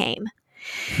nobody came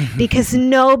because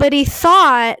nobody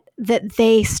thought that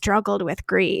they struggled with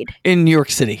greed in New York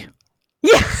City.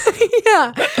 Yeah,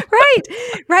 yeah,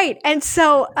 right, and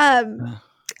so then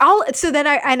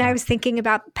I was thinking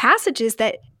about passages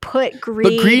that put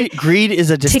greed. But greed is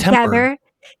a distemper together.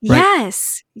 Right?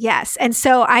 Yes. And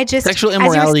so I just sexual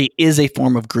immorality is a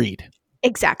form of greed.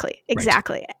 Exactly.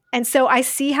 Right. And so I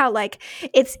see how like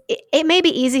it may be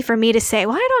easy for me to say,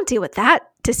 well, I don't deal with that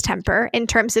distemper in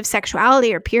terms of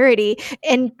sexuality or purity.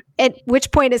 And at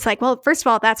which point it's like, well, first of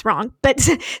all, that's wrong. But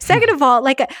second of all,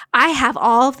 like I have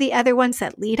all of the other ones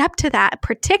that lead up to that,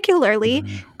 particularly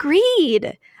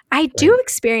greed. I do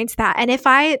experience that. And if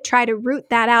I try to root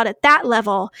that out at that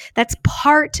level, that's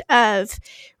part of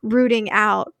rooting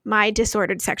out my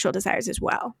disordered sexual desires as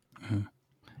well. Mm-hmm.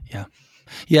 Yeah.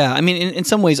 Yeah. I mean, in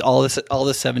some ways, all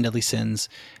the 7 deadly sins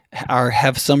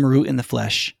have some root in the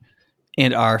flesh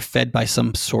and are fed by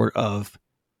some sort of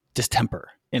distemper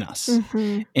in us.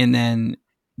 Mm-hmm. And then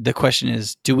the question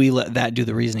is, do we let that do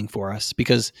the reasoning for us?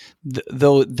 Because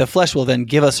though the flesh will then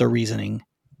give us a reasoning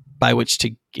by which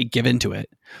to give into it,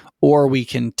 or we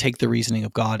can take the reasoning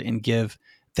of God and give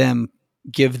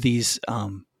these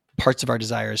parts of our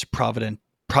desires provident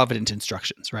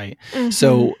instructions, right? Mm-hmm.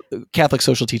 So Catholic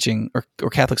social teaching or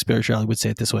Catholic spirituality would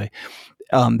say it this way.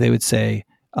 They would say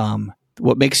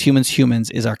what makes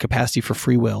humans is our capacity for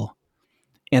free will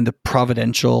and the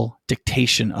providential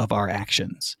dictation of our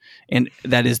actions. And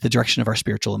that is the direction of our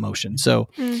spiritual emotion. So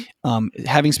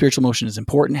having spiritual emotion is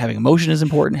important. Having emotion is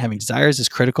important. Having desires is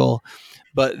critical.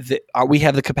 But we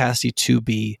have the capacity to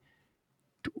be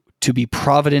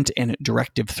provident and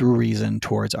directive through reason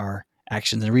towards our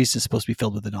actions. And reason is supposed to be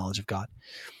filled with the knowledge of God.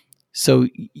 So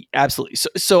absolutely.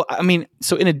 So I mean,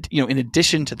 so in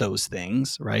addition to those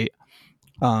things, right?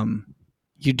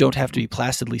 You don't have to be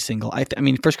placidly single. I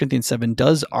mean, 1 Corinthians 7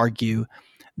 does argue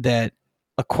that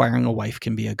acquiring a wife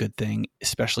can be a good thing,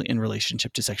 especially in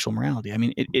relationship to sexual morality. I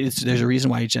mean, there's a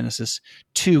reason why in Genesis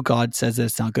 2, God says that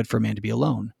it's not good for a man to be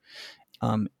alone.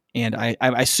 And I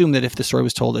assume that if the story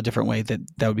was told a different way, that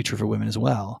would be true for women as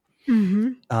well.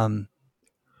 Mm-hmm.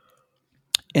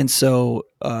 And so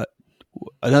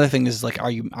another thing is like,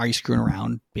 are you screwing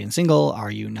around being single?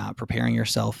 Are you not preparing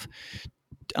yourself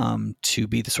to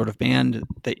be the sort of man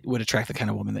that would attract the kind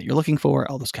of woman that you're looking for?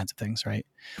 All those kinds of things, right?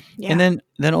 Yeah. And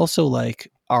then also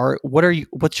like,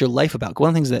 what's your life about? One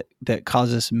of the things that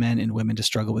causes men and women to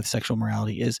struggle with sexual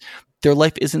morality is their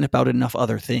life isn't about enough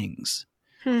other things.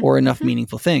 Or enough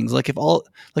meaningful things. Like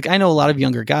I know a lot of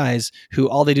younger guys who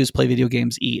all they do is play video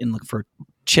games, eat, and look for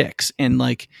chicks. And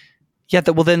like,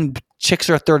 then chicks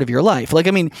are a third of your life. Like,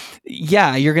 I mean,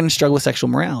 yeah, you're going to struggle with sexual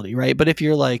morality, right? But if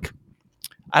you're like,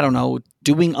 I don't know,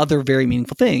 doing other very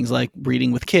meaningful things like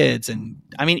reading with kids, and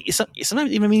I mean,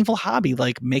 sometimes even a meaningful hobby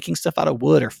like making stuff out of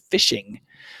wood or fishing,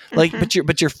 like,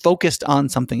 but you're focused on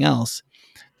something else.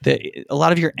 A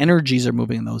lot of your energies are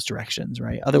moving in those directions,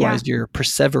 right? Otherwise, you're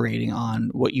perseverating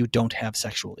on what you don't have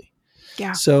sexually.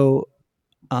 Yeah. So,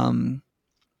 I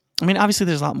mean, obviously,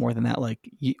 there's a lot more than that. Like,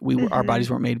 our bodies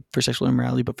weren't made for sexual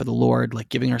immorality, but for the Lord. Like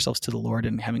giving ourselves to the Lord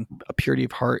and having a purity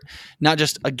of heart, not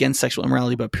just against sexual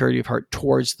immorality, but purity of heart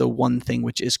towards the one thing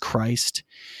which is Christ.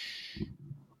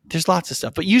 There's lots of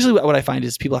stuff, but usually, what I find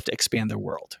is people have to expand their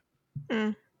world.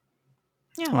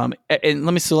 Yeah. And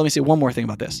let me say one more thing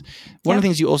about this. One of the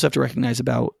things you also have to recognize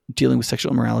about dealing with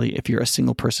sexual immorality, if you're a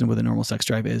single person with a normal sex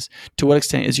drive, is to what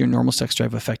extent is your normal sex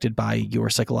drive affected by your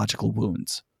psychological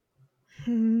wounds?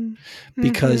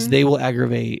 Because they will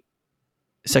aggravate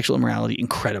sexual immorality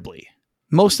incredibly.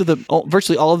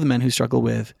 Virtually all of the men who struggle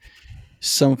with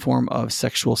some form of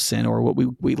sexual sin, or what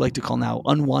we like to call now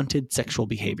unwanted sexual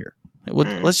behavior.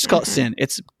 Let's just call it sin.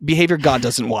 It's behavior God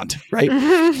doesn't want, right?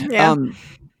 Yeah.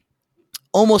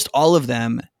 Almost all of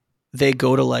them, they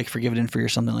go to like Forgive It and Free or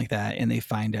something like that, and they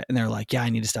find it, and they're like, yeah, I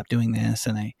need to stop doing this.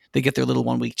 And they get their little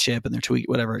 1 week chip and their 2 week,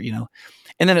 whatever,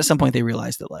 and then at some point they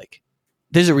realize that like,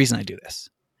 there's a reason I do this.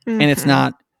 And it's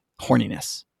not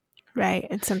horniness. Right.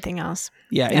 It's something else.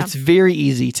 Yeah. And it's very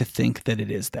easy to think that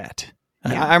it is that.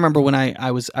 I remember when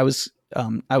I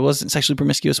wasn't sexually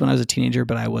promiscuous when I was a teenager,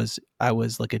 but I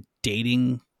was like a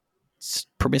dating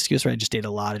promiscuous, right? I just dated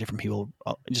a lot of different people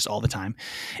just all the time.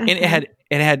 And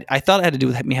I thought it had to do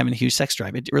with me having a huge sex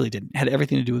drive. It really didn't. It had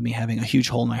everything to do with me having a huge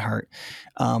hole in my heart,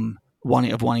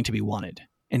 wanting to be wanted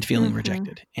and feeling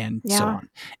rejected and so on.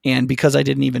 And because I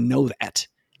didn't even know that,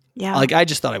 like I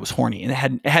just thought I was horny, and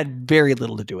it had very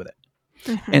little to do with it.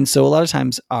 Mm-hmm. And so a lot of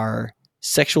times our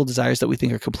sexual desires that we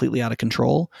think are completely out of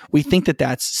control, we think that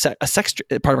that's a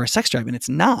part of our sex drive, and it's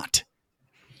not.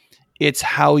 It's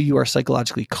how you are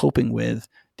psychologically coping with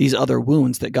these other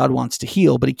wounds that God wants to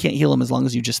heal, but he can't heal them as long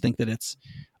as you just think that it's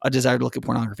a desire to look at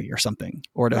pornography or something,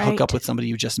 or to hook up with somebody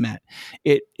you just met.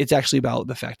 It's actually about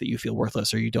the fact that you feel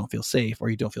worthless, or you don't feel safe, or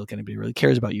you don't feel like anybody really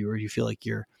cares about you, or you feel like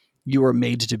you were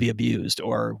made to be abused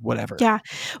or whatever. Yeah.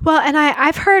 Well, and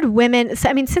I've heard women,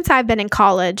 I mean, since I've been in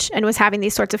college and was having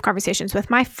these sorts of conversations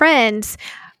with my friends,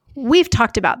 we've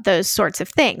talked about those sorts of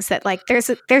things, that like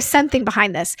there's something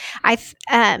behind this.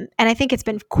 And I think it's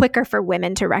been quicker for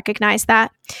women to recognize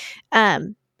that.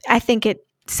 I think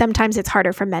sometimes it's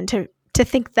harder for men to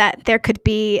think that there could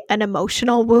be an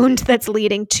emotional wound that's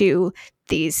leading to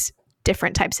these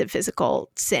different types of physical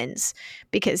sins,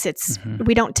 because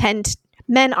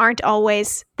men aren't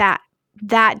always that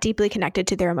deeply connected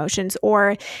to their emotions,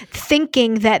 or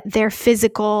thinking that their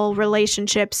physical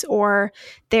relationships or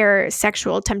their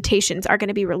sexual temptations are going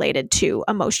to be related to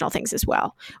emotional things as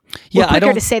well. Yeah, We're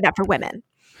quicker to say that for women.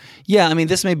 Yeah, I mean,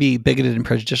 this may be bigoted and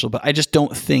prejudicial, but I just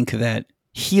don't think that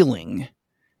healing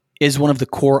is one of the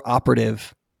core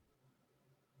operative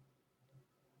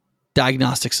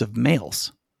diagnostics of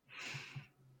males.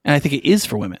 And I think it is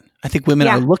for women. I think women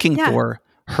are looking for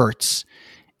hurts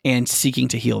and seeking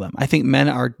to heal them. I think men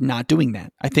are not doing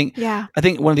that. I think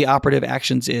one of the operative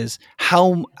actions is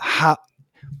what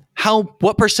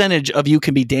percentage of you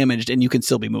can be damaged and you can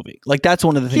still be moving. Like, that's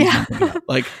one of the things I'm thinking about.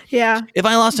 Like, if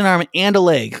I lost an arm and a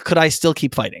leg, could I still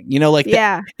keep fighting? You know, like,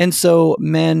 and so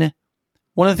men,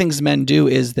 one of the things men do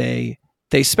is they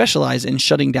specialize in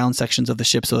shutting down sections of the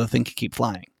ship so the thing can keep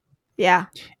flying. Yeah.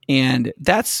 And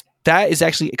that is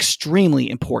actually extremely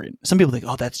important. Some people think,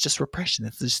 oh, that's just repression.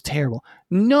 That's just terrible.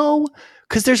 No,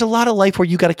 because there's a lot of life where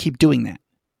you got to keep doing that,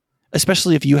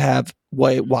 especially if you have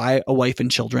a wife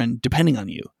and children depending on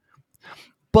you.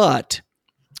 But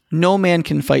no man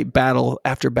can fight battle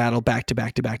after battle back to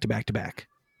back to back to back to back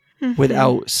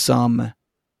without some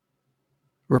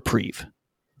reprieve.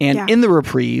 And in the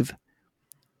reprieve,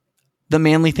 the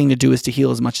manly thing to do is to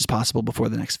heal as much as possible before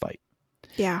the next fight.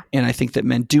 Yeah. And I think that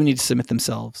men do need to submit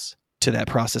themselves to that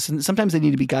process. And sometimes they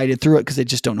need to be guided through it because they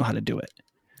just don't know how to do it.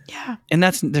 Yeah. And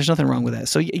there's nothing wrong with that.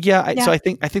 So so I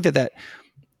think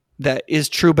that is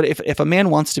true. But if a man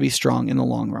wants to be strong in the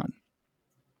long run,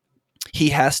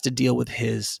 he has to deal with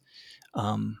his,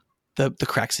 the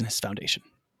cracks in his foundation,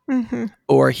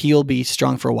 or he'll be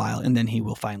strong for a while and then he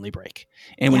will finally break.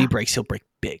 And when he breaks, he'll break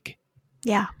big.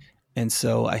 Yeah. And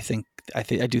so I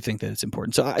do think that it's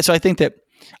important. So I think that,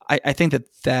 I think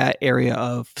that area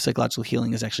of psychological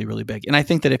healing is actually really big. And I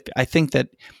think that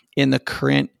in the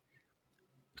current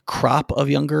crop of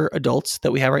younger adults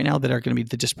that we have right now that are going to be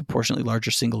the disproportionately larger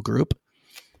single group,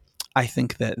 I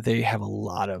think that they have a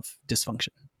lot of dysfunction,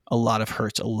 a lot of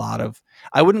hurts,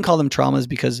 I wouldn't call them traumas,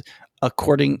 because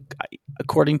according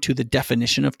to the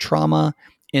definition of trauma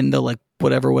in the like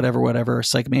whatever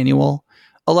psych manual,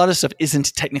 a lot of stuff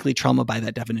isn't technically trauma by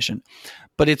that definition,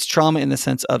 but it's trauma in the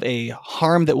sense of a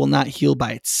harm that will not heal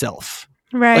by itself.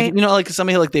 Right. Like, like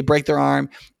somebody, like they break their arm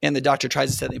and the doctor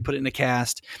tries to say they put it in a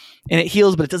cast and it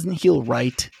heals, but it doesn't heal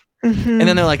right. And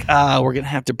then they're like, we're going to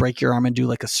have to break your arm and do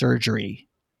like a surgery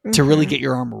to really get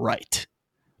your arm right.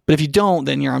 But if you don't,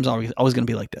 then your arm's always going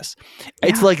to be like this. Yeah.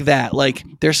 It's like that. Like,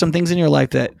 there's some things in your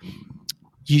life that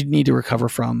you need to recover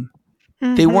from.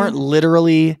 They weren't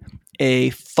literally a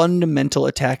fundamental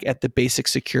attack at the basic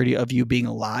security of you being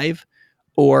alive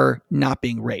or not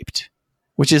being raped,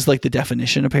 which is like the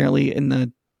definition apparently in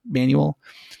the manual.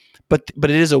 But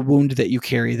it is a wound that you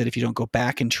carry that if you don't go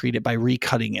back and treat it by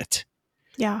recutting it,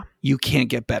 you can't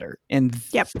get better. And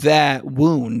that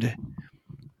wound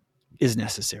is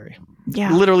necessary.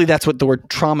 Yeah. Literally, that's what the word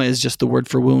trauma is, just the word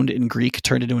for wound in Greek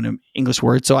turned into an English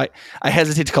word. So I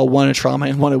hesitate to call one a trauma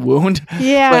and one a wound.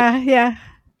 Yeah.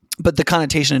 But the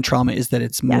connotation in trauma is that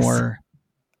it's more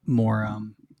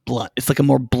blunt. It's like a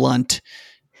more blunt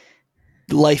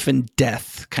life and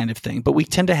death kind of thing. But we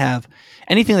tend to have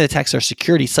anything that attacks our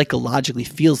security psychologically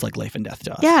feels like life and death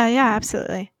to us. Yeah,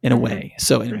 absolutely. In a way.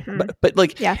 So anyway, but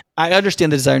like, I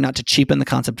understand the desire not to cheapen the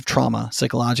concept of trauma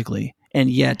psychologically, and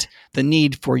yet the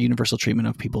need for universal treatment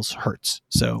of people's hurts.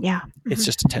 So it's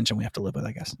just a tension we have to live with,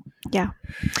 I guess. Yeah.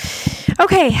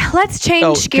 Okay, let's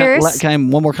change gears. Can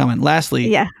I one more comment?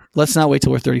 Lastly, let's not wait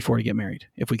till we're 34 to get married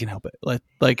if we can help it.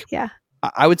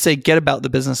 I would say get about the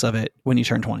business of it when you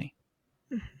turn 20.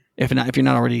 If you're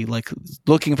not already like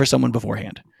looking for someone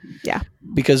beforehand. Yeah.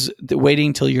 Because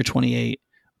waiting till you're 28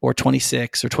 or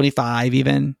 26 or 25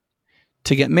 even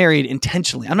to get married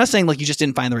intentionally. I'm not saying like you just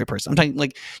didn't find the right person. I'm talking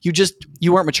like you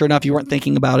weren't mature enough. You weren't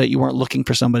thinking about it. You weren't looking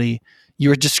for somebody. You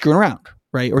were just screwing around,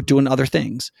 right? Or doing other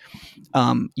things.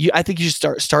 I think you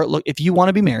should start look. If you want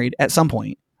to be married at some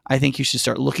point, I think you should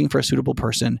start looking for a suitable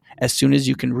person as soon as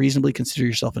you can reasonably consider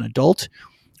yourself an adult,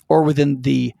 or within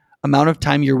the amount of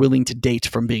time you're willing to date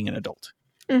from being an adult.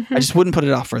 I just wouldn't put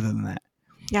it off further than that.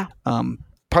 Yeah.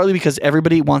 Partly because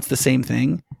everybody wants the same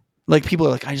thing. Like people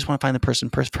are like, I just want to find the person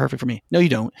perfect for me. No, you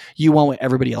don't. You want what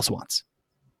everybody else wants.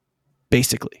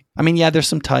 Basically. I mean, yeah, there's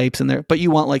some types in there, but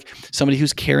you want like somebody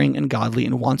who's caring and godly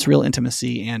and wants real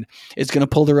intimacy and is going to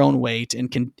pull their own weight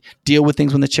and can deal with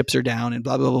things when the chips are down and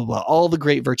blah, blah, blah, blah. All the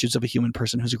great virtues of a human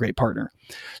person who's a great partner.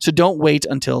 So don't wait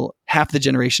until half the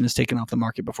generation is taken off the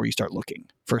market before you start looking.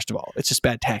 First of all, it's just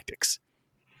bad tactics.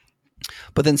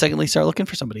 But then secondly, start looking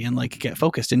for somebody and like get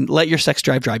focused and let your sex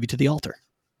drive you to the altar.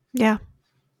 Yeah.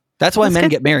 That's why men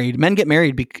get married. Men get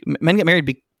married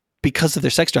because of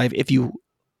their sex drive. If you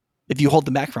hold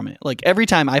them back from it, like every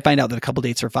time I find out that a couple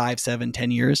dates for 5, 7,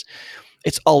 10 years,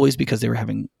 it's always because they were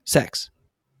having sex.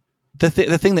 The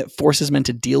thing that forces men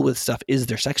to deal with stuff is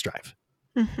their sex drive.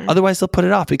 Otherwise they'll put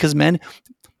it off because men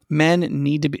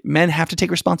have to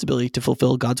take responsibility to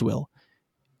fulfill God's will.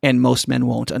 And most men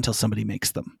won't until somebody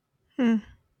makes them,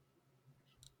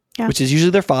 which is usually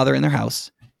their father in their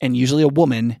house and usually a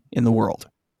woman in the world.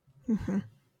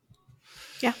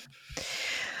 Yeah.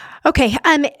 Okay.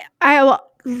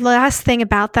 Last thing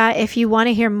about that, if you want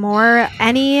to hear more,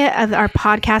 any of our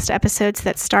podcast episodes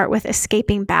that start with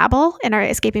Escaping Babel in our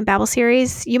Escaping Babel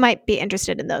series, you might be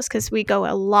interested in those because we go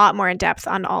a lot more in depth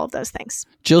on all of those things.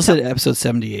 Jill said episode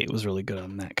 78 was really good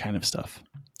on that kind of stuff.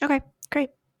 Okay,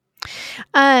 great.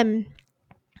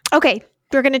 Okay,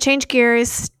 we're going to change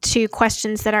gears to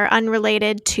questions that are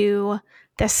unrelated to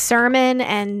the sermon,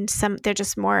 and some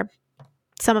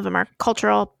of them are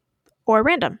cultural or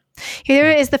random. Here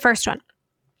is the first one.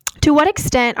 To what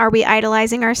extent are we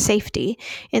idolizing our safety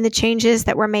in the changes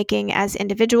that we're making as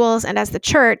individuals and as the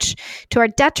church to our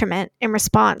detriment in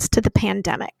response to the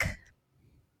pandemic?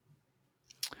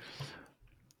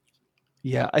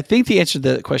 Yeah, I think the answer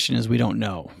to that question is we don't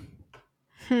know.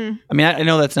 I mean, I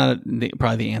know that's not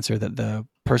probably the answer that the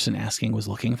person asking was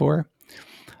looking for,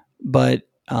 but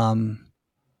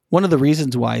one of the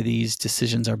reasons why these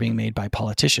decisions are being made by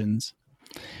politicians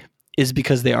is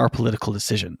because they are political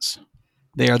decisions.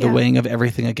 They are the weighing of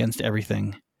everything against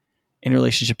everything in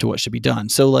relationship to what should be done.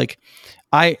 So like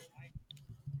on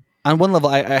one level,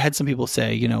 I had some people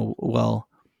say, we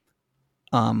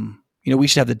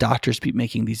should have the doctors be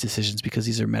making these decisions because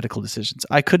these are medical decisions.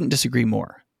 I couldn't disagree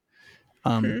more.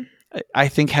 I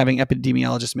think having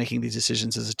epidemiologists making these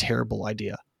decisions is a terrible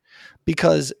idea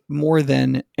because it's more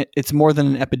than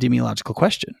an epidemiological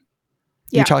question.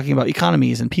 Yeah. You're talking about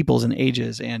economies and peoples and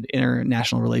ages and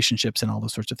international relationships and all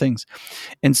those sorts of things.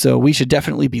 And so we should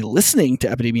definitely be listening to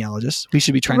epidemiologists. We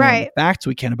should be trying to learn the facts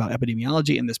we can about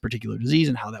epidemiology and this particular disease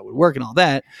and how that would work and all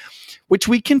that, which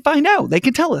we can find out. They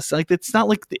can tell us. Like it's not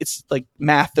like it's like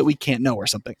math that we can't know or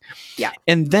something. Yeah.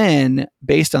 And then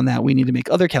based on that, we need to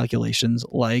make other calculations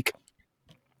like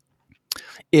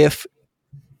if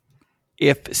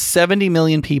 70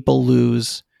 million people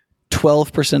lose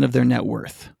 12% of their net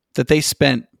worth that they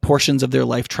spent portions of their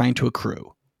life trying to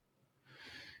accrue,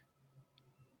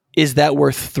 is that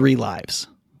worth 3 lives?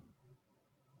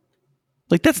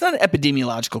 Like that's not an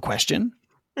epidemiological question,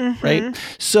 right?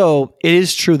 So it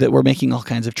is true that we're making all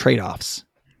kinds of trade-offs.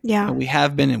 Yeah. And we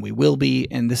have been and we will be,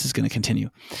 and this is going to continue.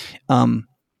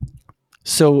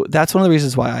 So that's one of the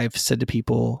reasons why I've said to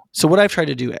people, so what I've tried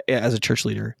to do as a church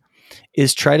leader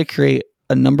is try to create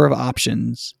a number of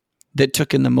options that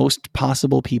took in the most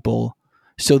possible people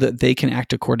so that they can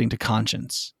act according to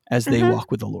conscience as they walk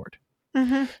with the Lord.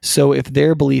 So if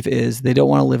their belief is they don't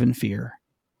want to live in fear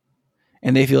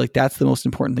and they feel like that's the most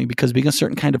important thing because being a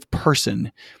certain kind of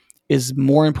person is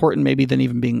more important maybe than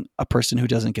even being a person who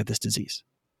doesn't get this disease.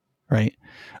 Right.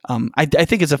 I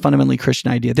think it's a fundamentally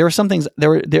Christian idea. There are some things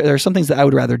there are some things that I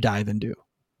would rather die than do.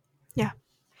 Yeah.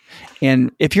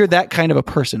 And if you're that kind of a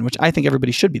person, which I think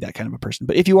everybody should be that kind of a person,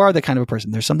 but if you are that kind of a person,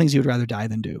 there's some things you would rather die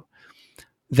than do.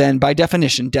 Then by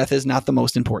definition, death is not the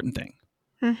most important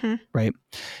thing. Right.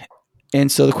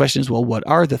 And so the question is, well, what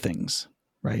are the things?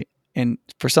 Right. And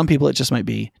for some people, it just might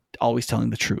be always telling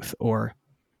the truth, or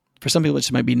for some people, it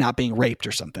just might be not being raped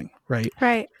or something. Right.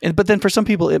 Right. But then for some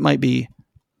people, it might be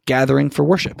gathering for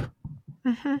worship.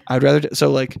 I'd rather,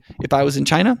 so like if I was in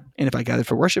China and if I gathered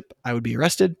for worship, I would be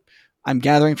arrested. I'm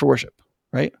gathering for worship.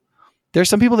 Right. There's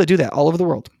some people that do that all over the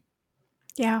world.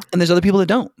 Yeah. And there's other people that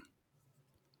don't.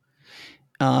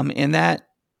 And that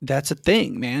That's a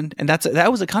thing, man. And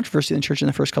that was a controversy in the church in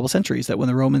the first couple centuries, that when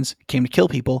the Romans came to kill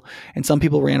people and some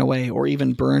people ran away or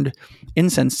even burned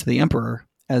incense to the emperor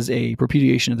as a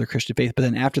repudiation of their Christian faith. But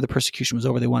then after the persecution was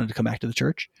over, they wanted to come back to the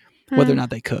church, whether or not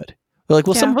they could. They're like,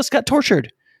 well, some of us got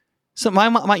tortured. So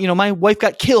my wife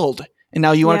got killed, and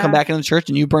now you want to come back into the church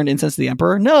and you burned incense to the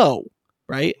emperor? No.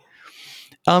 Right.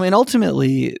 And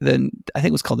ultimately, then I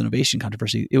think it was called the Novatian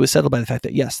controversy. It was settled by the fact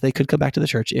that, yes, they could come back to the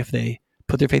church if they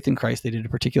put their faith in Christ. They did a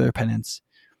particular penance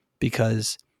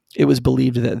because it was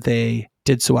believed that they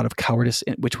did so out of cowardice,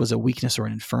 which was a weakness or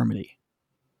an infirmity.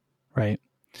 Right.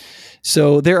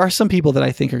 So there are some people that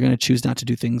I think are going to choose not to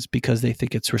do things because they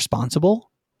think it's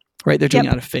responsible. Right. They're doing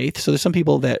it out of faith. So there's some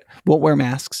people that won't wear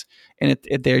masks and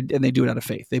they do it out of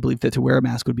faith. They believe that to wear a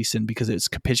mask would be sin because it's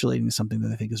capitulating to something that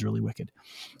they think is really wicked.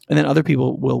 And then other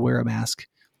people will wear a mask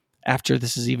after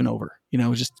this is even over,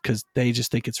 just because they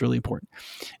just think it's really important.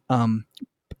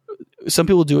 Some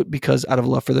people do it because out of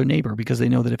love for their neighbor, because they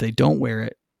know that if they don't wear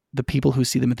it, the people who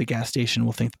see them at the gas station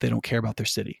will think that they don't care about their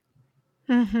city.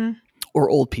 Mm-hmm. Or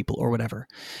old people or whatever.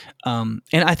 And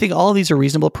I think all of these are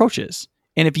reasonable approaches.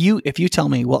 And if you tell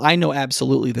me, well, I know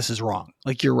absolutely this is wrong,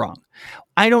 like you're wrong.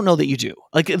 I don't know that you do.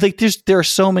 Like there are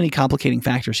so many complicating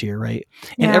factors here, right?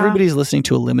 And everybody's listening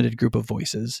to a limited group of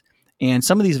voices. And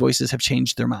some of these voices have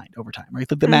changed their mind over time, right?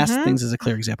 Like the mask things is a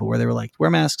clear example where they were like, wear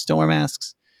masks, don't wear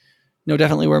masks. No,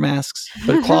 definitely wear masks.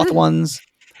 But cloth ones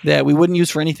that we wouldn't use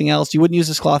for anything else. You wouldn't use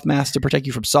this cloth mask to protect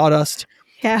you from sawdust.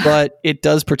 Yeah. But it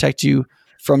does protect you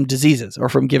from diseases or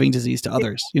from giving disease to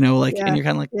others, and you're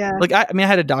kind of like, I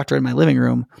had a doctor in my living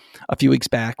room a few weeks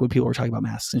back when people were talking about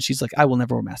masks, and she's like, I will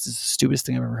never wear masks. It's the stupidest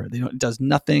thing I've ever heard. It does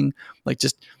nothing. Like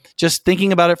just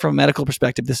thinking about it from a medical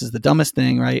perspective, this is the dumbest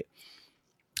thing. Right.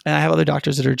 And I have other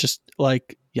doctors that are just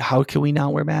like, how can we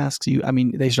not wear masks?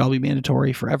 They should all be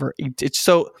mandatory forever. It's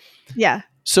so,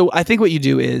 So I think what you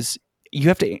do is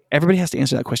everybody has to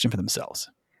answer that question for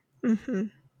themselves. Mm-hmm.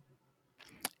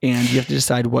 And you have to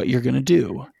decide what you're going to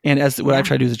do. And what I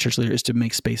try to do as a church leader is to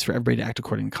make space for everybody to act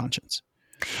according to conscience.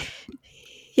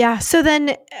 Yeah. So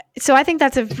I think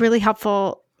that's a really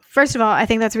helpful, first of all, I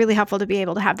think that's really helpful to be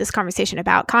able to have this conversation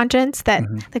about conscience, that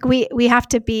like we have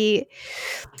to be,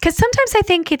 because sometimes I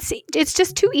think it's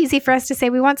just too easy for us to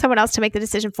say we want someone else to make the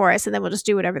decision for us and then we'll just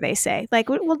do whatever they say. Like,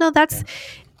 well, no, that's,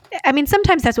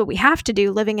 sometimes that's what we have to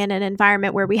do, living in an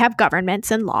environment where we have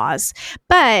governments and laws,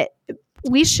 but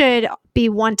we should be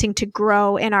wanting to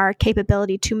grow in our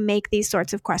capability to make these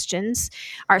sorts of questions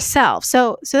ourselves.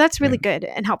 So that's really good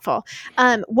and helpful.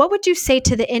 What would you say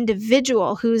to the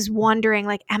individual who's wondering,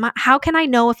 like, how can I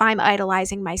know if I'm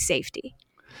idolizing my safety?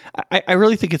 I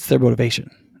really think it's their motivation,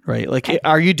 right? Like,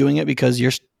 are you doing it because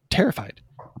you're terrified?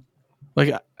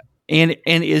 Like, and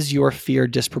is your fear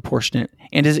disproportionate?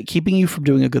 And is it keeping you from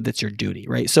doing a good that's your duty,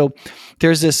 right? So there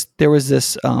was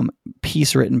this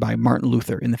piece written by Martin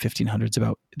Luther in the 1500s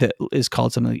about that is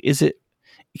called something like,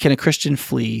 can a Christian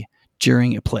flee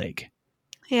during a plague?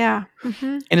 Yeah.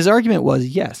 Mm-hmm. And his argument was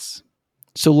yes.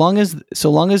 So long as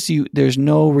there's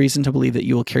no reason to believe that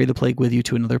you will carry the plague with you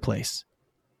to another place.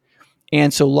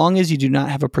 And so long as you do not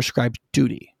have a prescribed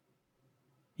duty,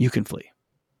 you can flee.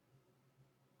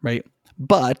 Right?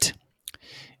 But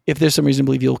if there's some reason to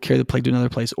believe you'll carry the plague to another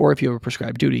place, or if you have a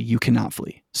prescribed duty, you cannot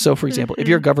flee. So, for example, if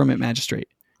you're a government magistrate,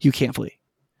 you can't flee.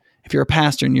 If you're a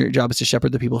pastor and your job is to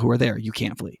shepherd the people who are there, you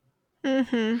can't flee.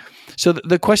 Mm-hmm. So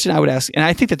the question I would ask, and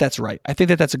I think that that's right. I think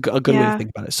that that's a good way to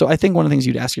think about it. So I think one of the things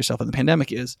you'd ask yourself in the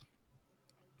pandemic is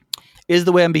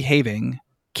the way I'm behaving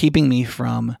keeping me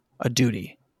from a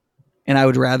duty? And I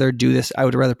would rather do this. I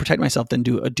would rather protect myself than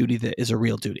do a duty that is a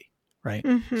real duty. Right.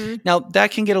 Mm-hmm. Now that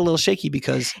can get a little shaky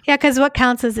because what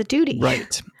counts as a duty?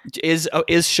 Right. Is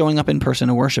showing up in person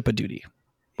to worship a duty?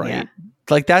 Right. Yeah.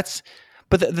 Like that's,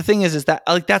 but the thing is that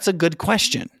like, that's a good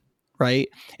question, right?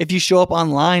 If you show up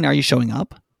online, are you showing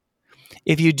up?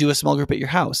 If you do a small group at your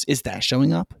house, is that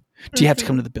showing up? Do you have to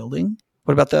come to the building?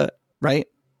 What about right?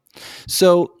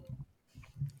 So,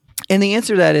 and the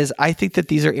answer to that is, I think that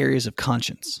these are areas of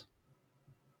conscience.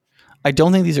 I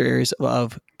don't think these are areas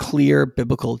of clear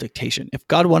biblical dictation. If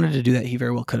God wanted to do that, he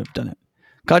very well could have done it.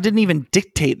 God didn't even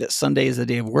dictate that Sunday is the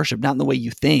day of worship, not in the way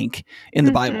you think in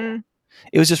the Bible.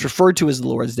 It was just referred to as the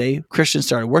Lord's Day. Christians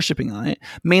started worshiping on it,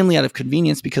 mainly out of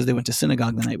convenience because they went to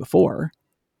synagogue the night before.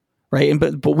 Right. And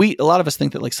but a lot of us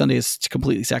think that like Sunday is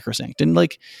completely sacrosanct. And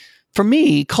like for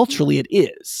me, culturally it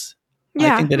is.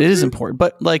 Yeah. I think that it is important.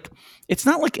 But like it's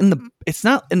not in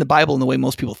the Bible in the way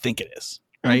most people think it is.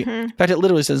 Right. In fact, it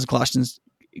literally says in Colossians,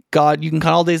 God, you can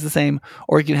count all days the same,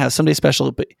 or you can have someday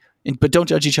special, but but don't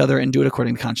judge each other and do it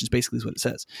according to conscience, basically is what it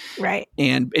says. Right.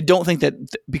 And don't think that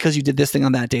because you did this thing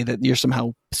on that day that you're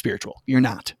somehow spiritual. You're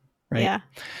not. Right. Yeah.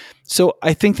 So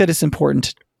I think that it's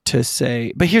important to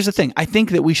say, but here's the thing. I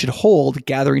think that we should hold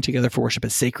gathering together for worship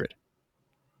as sacred.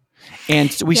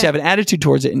 And we should have an attitude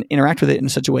towards it and interact with it in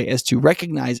such a way as to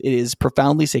recognize it is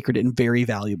profoundly sacred and very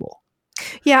valuable.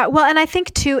 Yeah. Well, and I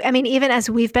think too, I mean, even as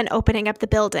we've been opening up the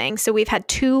building, so we've had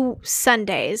 2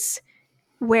 Sundays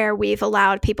where we've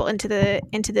allowed people into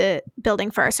the building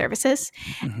for our services.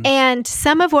 Mm-hmm. And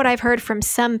some of what I've heard from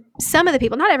some of the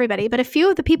people, not everybody, but a few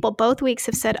of the people both weeks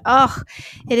have said, oh,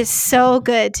 it is so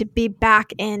good to be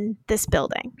back in this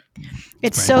building.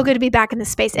 It's so good to be back in this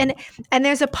space. And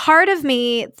there's a part of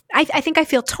me, I think I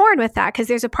feel torn with that, because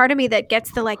there's a part of me that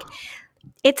gets the like,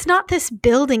 it's not this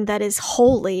building that is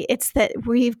holy. It's that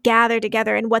we've gathered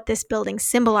together and what this building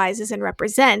symbolizes and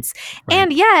represents. Right.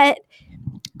 And yet,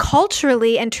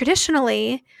 culturally and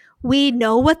traditionally, we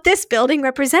know what this building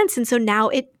represents. And so now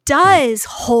it does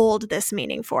hold this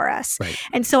meaning for us. Right.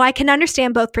 And so I can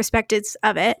understand both perspectives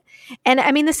of it. And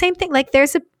I mean, the same thing, like there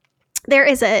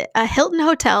is a Hilton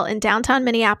Hotel in downtown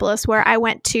Minneapolis where I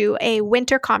went to a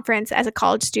winter conference as a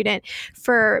college student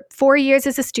for 4 years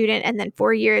as a student and then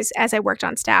 4 years as I worked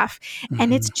on staff. Mm-hmm.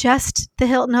 And it's just the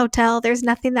Hilton Hotel. There's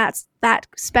nothing that's that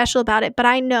special about it. But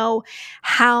I know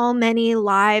how many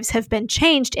lives have been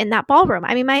changed in that ballroom.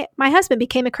 I mean, my husband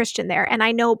became a Christian there, and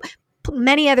I know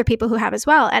many other people who have as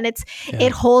well. And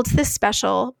it holds this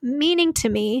special meaning to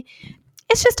me.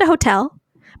 It's just a hotel,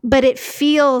 but it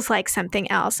feels like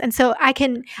something else. And so I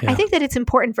think that it's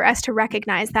important for us to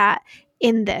recognize that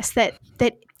in this, that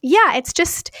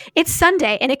it's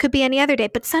Sunday and it could be any other day,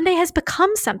 but Sunday has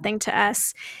become something to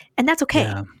us, and that's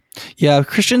okay. Yeah.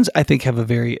 Christians, I think, have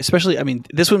especially, I mean,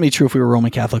 this wouldn't be true if we were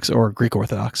Roman Catholics or Greek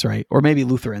Orthodox, right? Or maybe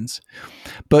Lutherans.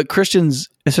 But Christians,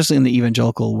 especially in the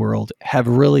evangelical world, have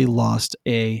really lost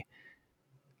a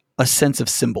sense of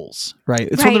symbols, right?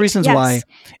 It's one of the reasons why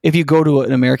if you go to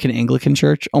an American Anglican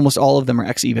church, almost all of them are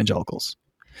ex-evangelicals.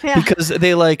 Yeah. Because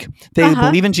they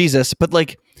believe in Jesus, but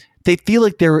like they feel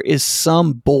like there is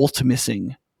some bolt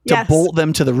missing to bolt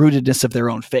them to the rootedness of their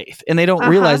own faith. And they don't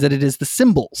realize that it is the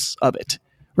symbols of it,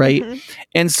 right? Mm-hmm.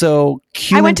 And so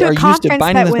humans are used to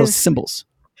binding those symbols.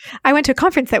 I went to a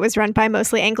conference that was run by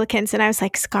mostly Anglicans, and I was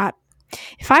like, Scott,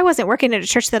 if I wasn't working at a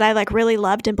church that I like really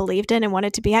loved and believed in and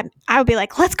wanted to be at, I would be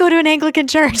like, let's go to an Anglican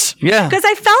church. Yeah. Because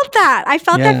I felt that. I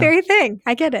felt that very thing.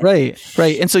 I get it. Right.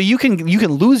 And so you can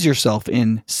lose yourself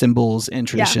in symbols and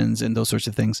traditions and those sorts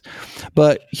of things.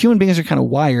 But human beings are kind of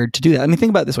wired to do that. I mean,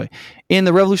 think about it this way. In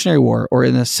the Revolutionary War or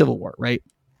in the Civil War, right?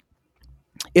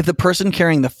 If the person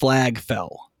carrying the flag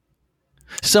fell,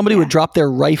 somebody would drop their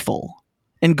rifle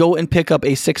and go and pick up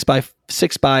a 6 by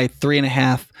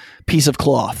 3.5 piece of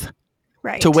cloth.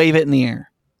 Right. To wave it in the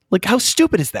air. Like, how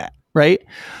stupid is that? Right.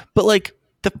 But like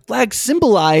the flag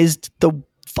symbolized the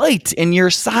fight in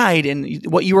your side and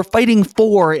what you were fighting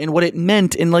for and what it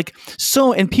meant. And like,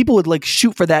 and people would like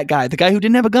shoot for that guy. The guy who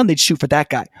didn't have a gun, they'd shoot for that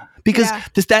guy because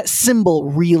that symbol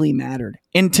really mattered.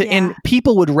 And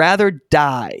people would rather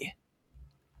die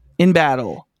in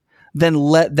battle than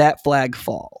let that flag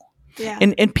fall. Yeah.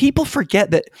 And people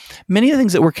forget that many of the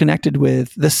things that we're connected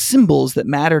with, the symbols that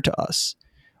matter to us,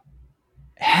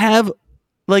 have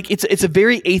like it's a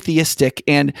very atheistic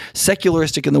and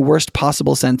secularistic in the worst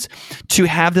possible sense to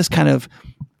have this kind of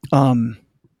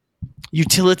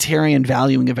utilitarian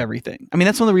valuing of everything. I mean,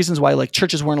 that's one of the reasons why like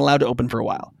churches weren't allowed to open for a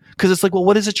while, because it's like, well,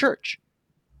 what is a church?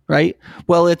 Right?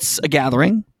 Well, it's a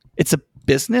gathering. It's a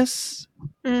business.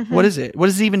 Mm-hmm. What is it? What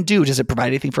does it even do? Does it provide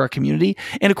anything for our community?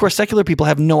 And of course, secular people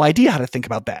have no idea how to think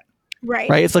about that. Right.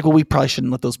 It's like, well, we probably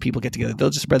shouldn't let those people get together. They'll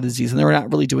just spread the disease, and they're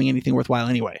not really doing anything worthwhile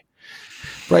anyway.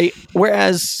 Right.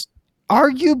 Whereas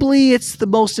arguably it's the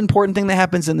most important thing that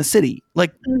happens in the city,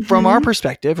 like from our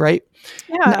perspective. Right.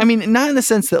 Yeah. I mean, not in the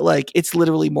sense that like it's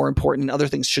literally more important and other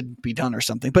things should be done or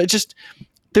something, but just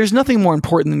there's nothing more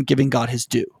important than giving God his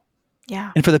due.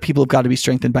 Yeah. And for the people of God to be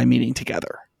strengthened by meeting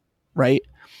together. Right.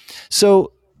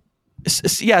 So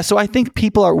I think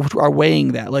people are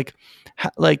weighing that like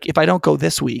if I don't go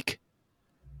this week,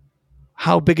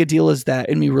 how big a deal is that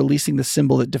in me releasing the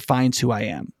symbol that defines who I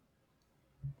am?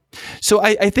 So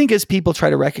I think as people try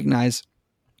to recognize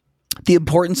the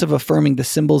importance of affirming the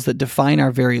symbols that define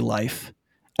our very life,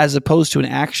 as opposed to an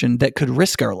action that could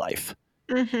risk our life,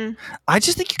 I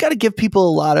just think you got to give people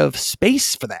a lot of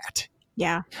space for that.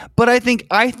 Yeah. But I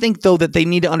think though that they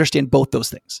need to understand both those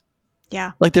things.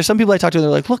 Yeah. Like there's some people I talk to, they're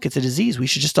like, look, it's a disease. We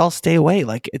should just all stay away.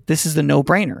 Like this is the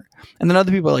no-brainer. And then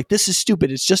other people are like, this is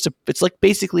stupid. It's like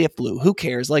basically a flu. Who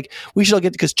cares? Like we should all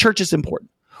get, because church is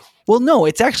important. Well, no,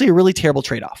 it's actually a really terrible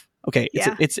trade-off. Okay,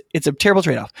 Yeah. it's a terrible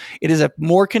trade-off. It is a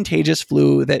more contagious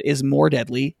flu that is more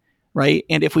deadly, right?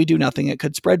 And if we do nothing, it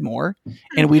could spread more.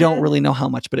 And we don't really know how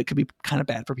much, but it could be kind of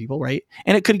bad for people, right?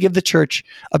 And it could give the church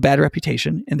a bad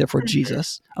reputation, and therefore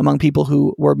Jesus, among people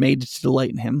who were made to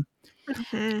delight in him.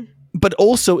 Mhm. But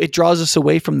also it draws us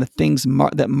away from the things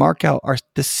that mark out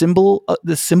the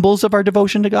symbols of our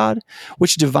devotion to God,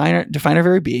 which define our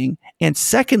very being. And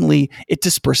secondly, it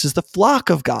disperses the flock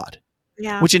of God,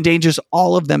 Yeah. which endangers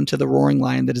all of them to the roaring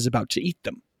lion that is about to eat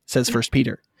them, says 1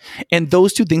 Peter. And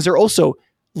those two things are also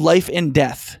life and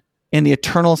death in the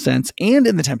eternal sense and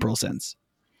in the temporal sense.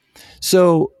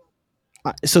 So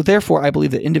therefore, I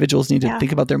believe that individuals need to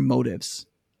think about their motives.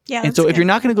 Yeah. And so if you're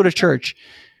not going to go to church,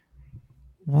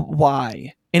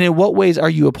 why? And in what ways are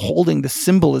you upholding the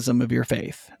symbolism of your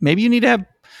faith? Maybe you need to have a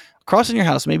cross in your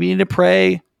house. Maybe you need to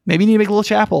pray. Maybe you need to make a little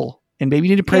chapel. And maybe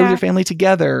you need to pray with your family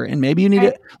together. And maybe you need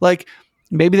to, like,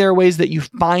 maybe there are ways that you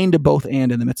find a both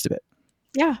and in the midst of it.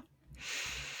 Yeah.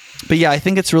 But yeah, I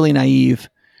think it's really naive.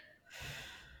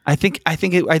 I think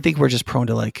we're just prone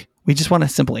to, like, we just want a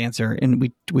simple answer, and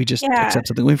we just accept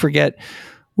something. We forget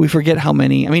how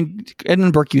many. I mean,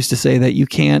 Edmund Burke used to say that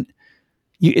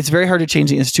it's very hard to change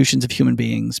the institutions of human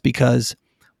beings because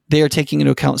they are taking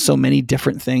into account so many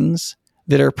different things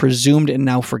that are presumed and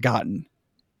now forgotten.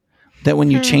 That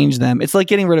when you change them, it's like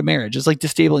getting rid of marriage. It's like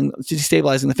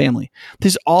destabilizing the family.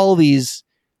 There's all these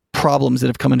problems that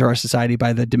have come into our society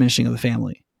by the diminishing of the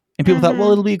family. And people thought,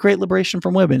 well, it'll be a great liberation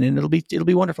from women and it'll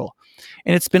be wonderful.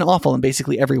 And it's been awful in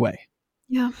basically every way.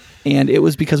 Yeah. And it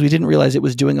was because we didn't realize it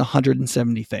was doing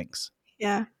 170 things.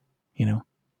 Yeah. You know?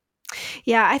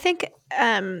 Yeah. I think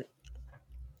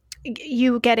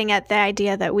you getting at the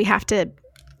idea that we have to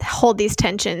hold these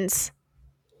tensions,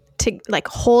 to like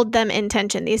hold them in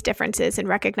tension, these differences, and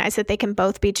recognize that they can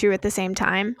both be true at the same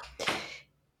time.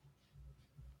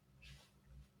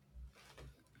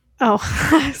 Oh,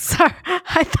 sorry.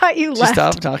 I thought you left.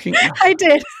 Stop talking. I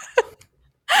did.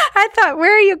 I thought,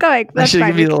 where are you going? I should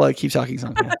give you the like keep talking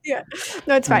song. Yeah. Yeah.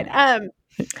 No, it's fine.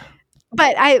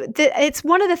 But it's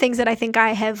one of the things that I think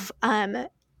I have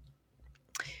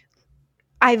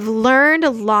I've learned a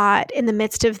lot in the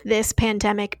midst of this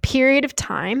pandemic period of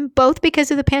time, both because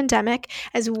of the pandemic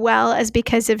as well as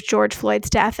because of George Floyd's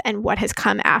death and what has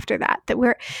come after that, that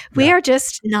we are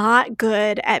just not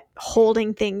good at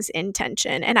holding things in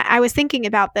tension. And I was thinking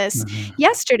about this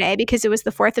yesterday because it was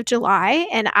the 4th of July.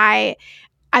 And I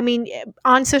mean,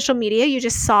 on social media, you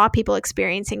just saw people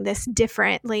experiencing this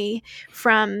differently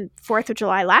from 4th of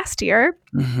July last year.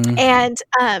 And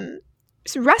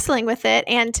wrestling with it.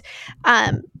 And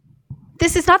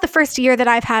this is not the first year that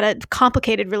I've had a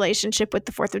complicated relationship with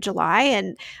the 4th of July.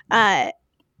 And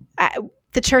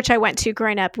the church I went to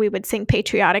growing up, we would sing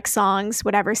patriotic songs,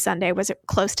 whatever Sunday was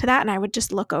close to that. And I would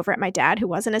just look over at my dad, who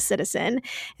wasn't a citizen,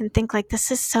 and think like,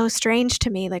 this is so strange to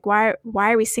me. Like, why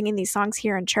are we singing these songs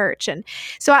here in church? And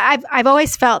so I've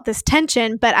always felt this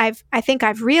tension, but I think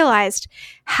I've realized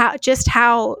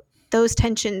how those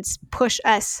tensions push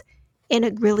us in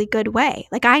a really good way.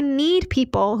 Like, I need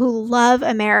people who love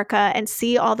America and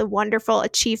see all the wonderful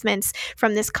achievements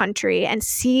from this country and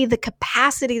see the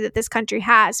capacity that this country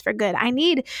has for good. I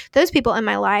need those people in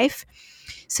my life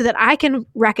so that I can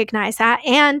recognize that.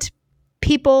 And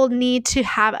people need to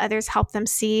have others help them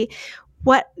see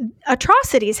what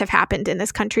atrocities have happened in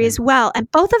this country as well.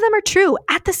 And both of them are true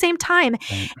at the same time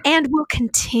and will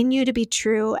continue to be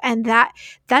true. And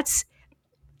that's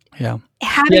Yeah.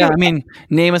 I mean,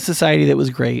 name a society that was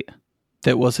great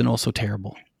that wasn't also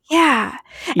terrible. Yeah.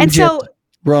 Egypt, and so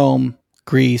Rome,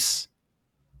 Greece.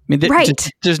 I mean,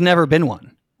 there's never been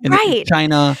one. In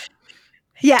China.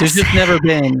 Yes. There's just never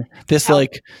been this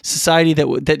like society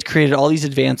that created all these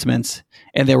advancements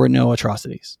and there were no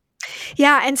atrocities.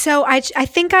 Yeah. And so I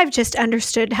think I've just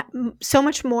understood so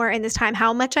much more in this time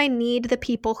how much I need the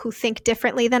people who think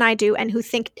differently than I do and who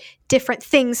think different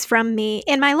things from me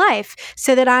in my life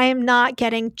so that I am not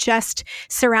getting just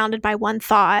surrounded by one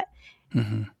thought.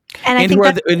 And I think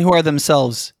who are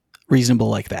themselves reasonable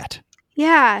like that.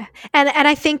 Yeah. And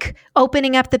I think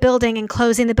opening up the building and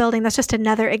closing the building, that's just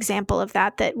another example of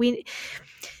that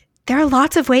there are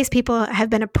lots of ways people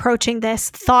have been approaching this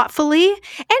thoughtfully,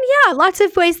 and lots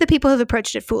of ways that people have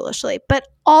approached it foolishly, but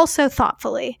also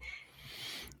thoughtfully.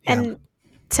 And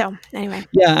so anyway.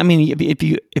 Yeah. I mean, if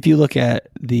you look at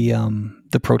the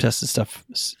protests and stuff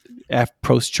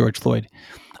post George Floyd,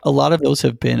 a lot of those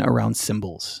have been around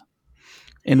symbols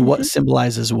and what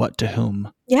symbolizes what to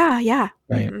whom. Yeah. Yeah.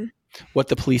 Right. What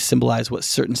the police symbolize, what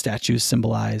certain statues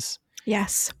symbolize.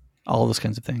 Yes. All those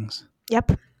kinds of things.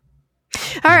 Yep.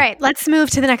 All right, let's move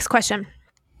to the next question.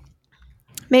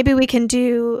 Maybe we can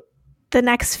do the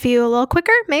next few a little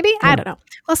quicker, maybe? Yeah. I don't know.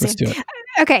 We'll see. Let's do it.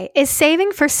 Okay. Is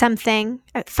saving for something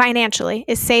financially,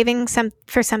 is saving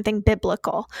for something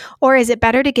biblical? Or is it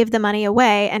better to give the money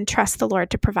away and trust the Lord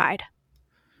to provide?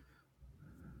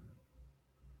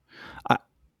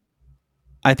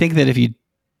 I think that if you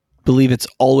believe it's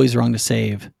always wrong to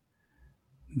save,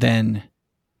 then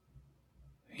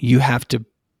you have to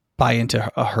buy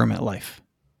into a hermit life.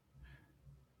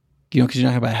 Because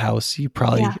you're not going to buy a house. You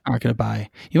probably aren't going to buy.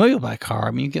 You might be able to buy a car.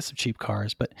 I mean, you get some cheap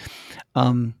cars, but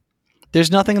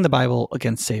there's nothing in the Bible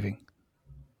against saving.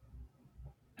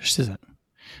 There just isn't.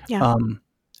 Yeah.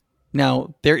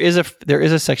 Now there is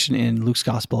a section in Luke's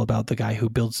gospel about the guy who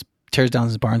tears down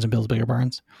his barns and builds bigger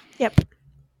barns. Yep.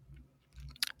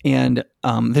 And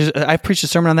I've preached a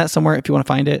sermon on that somewhere if you want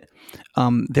to find it.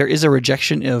 There is a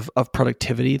rejection of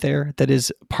productivity there that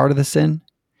is part of the sin.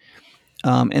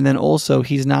 And then also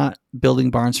he's not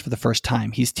building barns for the first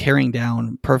time. He's tearing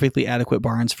down perfectly adequate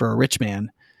barns for a rich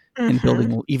man and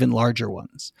building even larger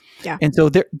ones. Yeah. And so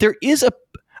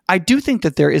I do think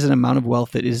that there is an amount of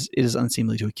wealth that is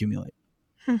unseemly to accumulate.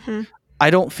 Mm-hmm. I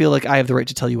don't feel like I have the right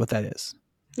to tell you what that is.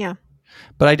 Yeah.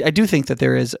 But I do think that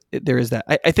there is that.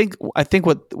 I think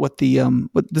what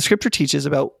the scripture teaches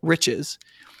about riches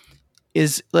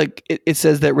is like it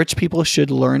says that rich people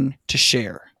should learn to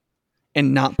share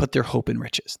and not put their hope in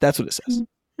riches. That's what it says.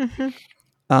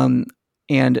 Mm-hmm.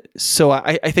 And so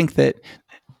I think that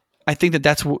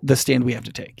that's the stand we have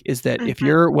to take is that if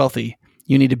you're wealthy,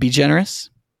 you need to be generous.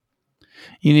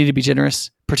 You need to be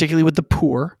generous, particularly with the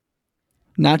poor,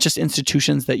 not just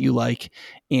institutions that you like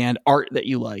and art that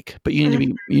you like, but you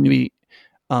need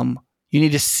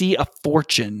to see a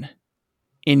fortune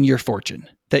in your fortune,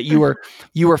 that you are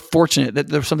fortunate that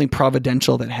there's something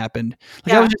providential that happened.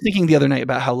 Like I was just thinking the other night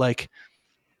about how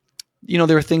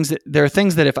there are things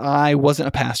that if I wasn't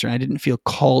a pastor and I didn't feel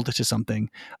called to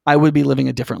something, I would be living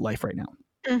a different life right now.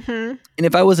 Mm-hmm. And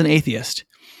if I was an atheist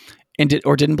and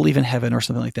didn't believe in heaven or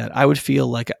something like that, I would feel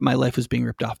like my life was being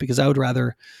ripped off because I would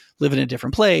rather live in a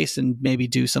different place and maybe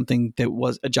do something that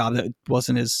was a job that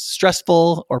wasn't as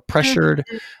stressful or pressured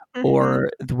or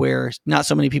where not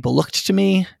so many people looked to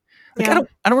me. Like I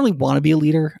don't really want to be a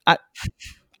leader. You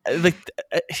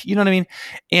know what I mean?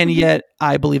 And yet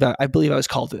I believe I was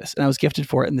called to this and I was gifted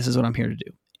for it. And this is what I'm here to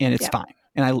do. And it's fine.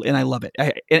 And I love it.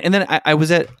 And then I was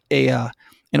at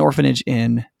an orphanage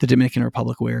in the Dominican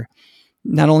Republic where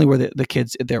not only were the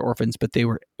kids, they're orphans, but they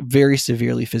were very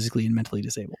severely physically and mentally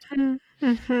disabled.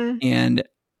 Mm-hmm. And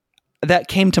that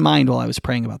came to mind while I was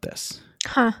praying about this.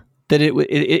 Huh. That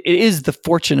it is the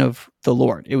fortune of the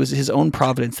Lord. It was his own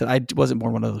providence that I wasn't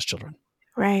born one of those children.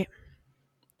 Right.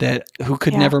 Who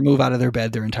could never move out of their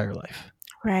bed their entire life.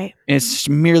 Right. And it's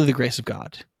merely the grace of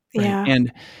God. Right? Yeah.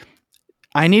 And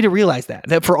I need to realize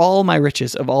that for all my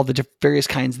riches of all the various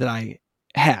kinds that I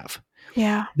have,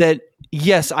 that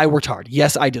yes, I worked hard.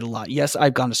 Yes, I did a lot. Yes,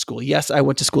 I've gone to school. Yes, I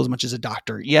went to school as much as a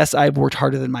doctor. Yes, I've worked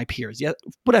harder than my peers. Yeah,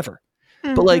 whatever.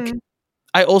 Mm-hmm. But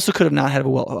I also could have not had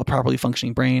a properly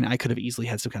functioning brain. I could have easily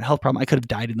had some kind of health problem. I could have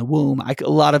died in the womb. A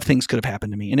lot of things could have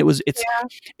happened to me. And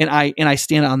and I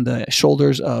stand on the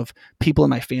shoulders of people in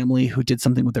my family who did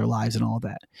something with their lives and all of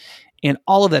that. And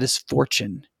all of that is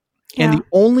fortune. Yeah. And the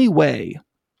only way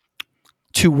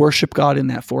to worship God in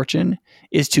that fortune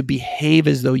is to behave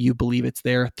as though you believe it's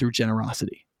there through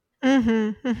generosity.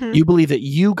 Mm-hmm, mm-hmm. You believe that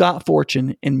you got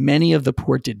fortune and many of the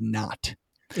poor did not.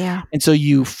 Yeah. And so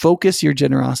you focus your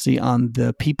generosity on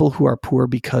the people who are poor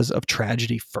because of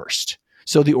tragedy first.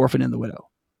 So the orphan and the widow.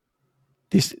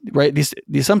 The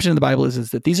assumption in the Bible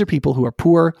is that these are people who are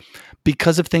poor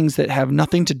because of things that have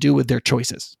nothing to do with their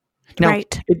choices. Now,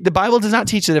 the Bible does not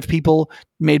teach that if people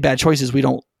made bad choices, we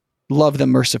don't love them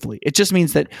mercifully. It just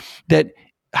means that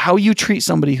how you treat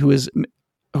somebody who is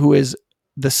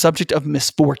the subject of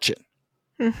misfortune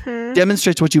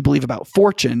demonstrates what you believe about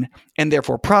fortune and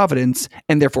therefore providence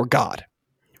and therefore God.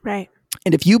 Right.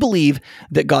 And if you believe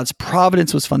that God's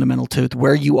providence was fundamental to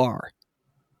where you are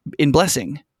in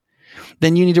blessing,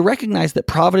 then you need to recognize that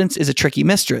providence is a tricky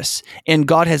mistress and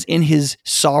God has in his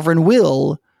sovereign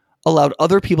will allowed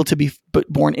other people to be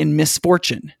born in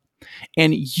misfortune.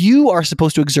 And you are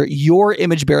supposed to exert your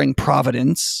image-bearing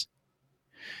providence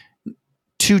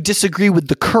to disagree with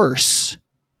the curse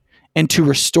and to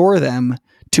restore them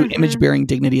to image-bearing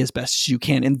dignity as best as you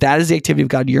can. And that is the activity of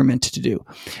God you're meant to do.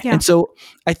 Yeah. And so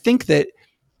I think that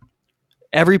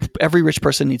every rich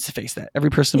person needs to face that. Every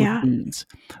person with means.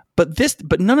 But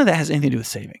none of that has anything to do with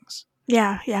savings.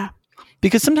 Yeah, yeah.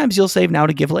 Because sometimes you'll save now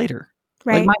to give later.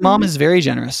 Right. Like my mom is very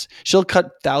generous. She'll cut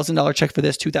 $1,000 check for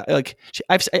this, $2,000.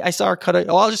 I saw her cut it.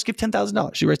 I'll just give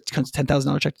 $10,000. She writes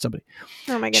 $10,000 check to somebody.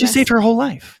 Oh my goodness. She saved her whole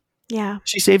life. Yeah.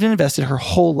 She saved and invested her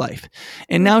whole life.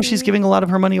 And now she's giving a lot of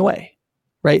her money away,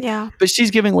 right? Yeah. But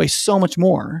she's giving away so much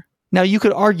more. Now, you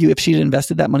could argue if she'd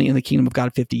invested that money in the kingdom of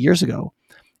God 50 years ago,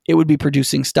 it would be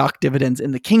producing stock dividends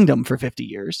in the kingdom for 50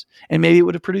 years. And maybe it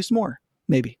would have produced more.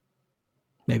 Maybe.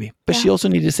 But she also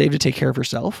needed to save to take care of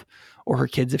herself or her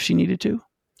kids if she needed to.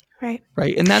 Right.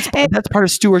 Right. And that's part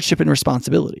of stewardship and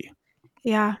responsibility.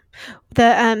 Yeah.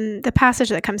 The passage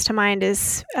that comes to mind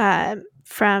is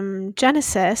from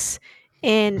Genesis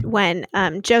when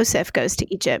Joseph goes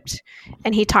to Egypt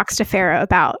and he talks to Pharaoh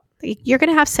about, you're going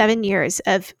to have 7 years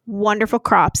of wonderful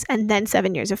crops and then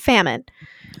 7 years of famine.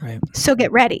 Right. So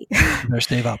get ready. You better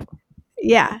save up.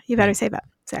 Yeah. You better save up.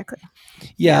 Exactly.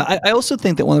 Yeah. I also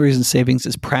think that one of the reasons savings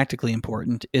is practically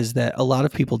important is that a lot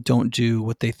of people don't do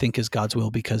what they think is God's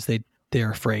will because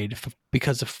they're afraid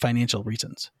because of financial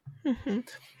reasons. Mm-hmm.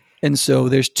 And so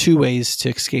there's two ways to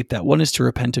escape that. One is to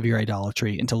repent of your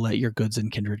idolatry and to let your goods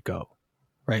and kindred go,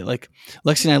 right? Like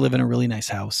Lexi and I live in a really nice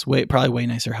house, probably way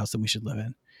nicer house than we should live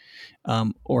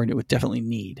in, or it would definitely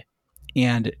need.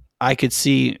 And I could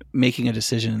see making a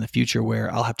decision in the future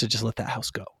where I'll have to just let that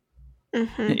house go.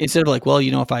 Mm-hmm. Instead of like, well,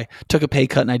 if I took a pay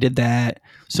cut and I did that,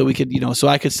 so we could, so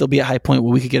I could still be at High Point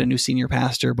where we could get a new senior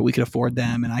pastor, but we could afford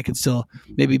them, and I could still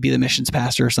maybe be the missions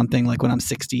pastor or something like when I'm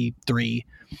 63.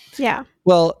 Yeah.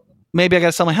 Well, maybe I got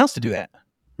to sell my house to do that,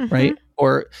 right?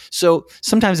 Or so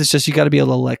sometimes it's just you got to be able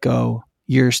to let go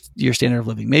your standard of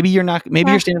living. Maybe you're not. Maybe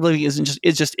your standard of living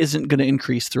isn't going to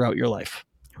increase throughout your life,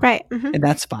 right? Mm-hmm. And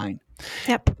that's fine.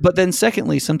 Yep. But then,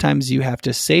 secondly, sometimes you have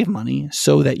to save money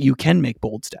so that you can make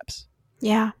bold steps.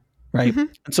 Yeah. Right.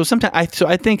 Mm-hmm. And so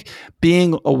I think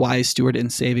being a wise steward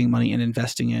and saving money and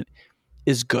investing it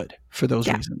is good for those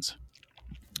reasons.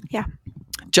 Yeah.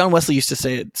 John Wesley used to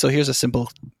say it. So here's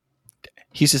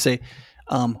he used to say,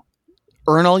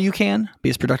 earn all you can,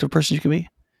 be as productive a person you can be,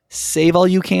 save all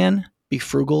you can, be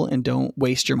frugal and don't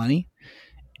waste your money,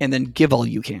 and then give all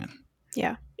you can.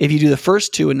 Yeah. If you do the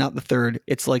first two and not the third,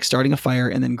 it's like starting a fire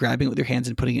and then grabbing it with your hands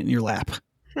and putting it in your lap.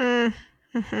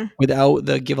 Mm-hmm. Without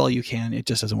the give all you can, it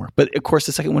just doesn't work. But of course,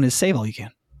 the second one is save all you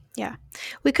can. Yeah.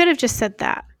 We could have just said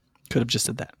that.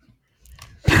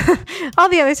 All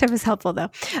the other stuff is helpful, though.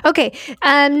 Okay.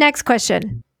 Next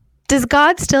question. Does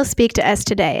God still speak to us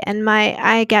today? And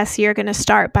I guess you're going to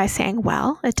start by saying,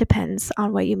 well, it depends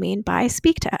on what you mean by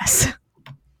speak to us.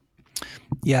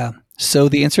 Yeah. So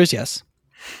the answer is yes.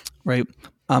 Right.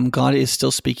 God is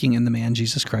still speaking in the man,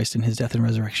 Jesus Christ, in his death and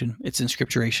resurrection. It's in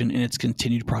scripturation and it's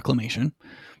continued proclamation.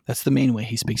 That's the main way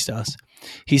he speaks to us.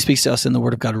 He speaks to us in the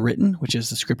word of God written, which is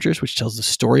the scriptures, which tells the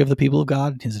story of the people of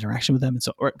God and his interaction with them. And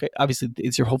so obviously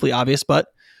it's hopefully obvious, but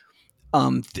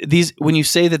when you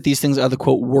say that these things are the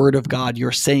quote word of God,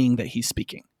 you're saying that he's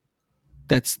speaking.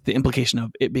 That's the implication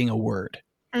of it being a word,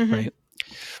 right?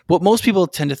 What most people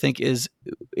tend to think is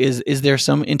there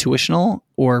some intuitional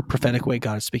or prophetic way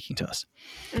God is speaking to us?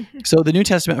 Mm-hmm. So the New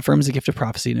Testament affirms the gift of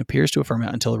prophecy and appears to affirm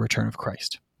it until the return of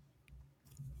Christ.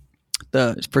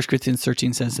 The 1 Corinthians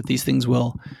 13 says that these things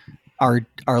are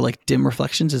like dim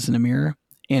reflections as in a mirror,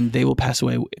 and they will pass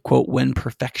away, quote, when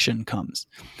perfection comes.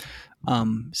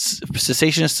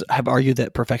 Cessationists have argued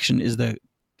that perfection is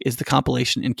the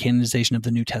compilation and canonization of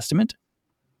the New Testament,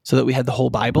 so that we had the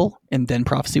whole Bible and then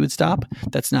prophecy would stop.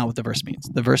 That's not what the verse means.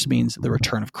 The verse means the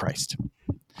return of Christ.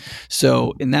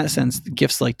 So in that sense,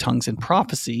 gifts like tongues and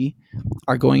prophecy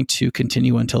are going to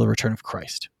continue until the return of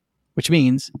Christ, which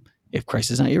means if Christ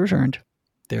is not yet returned,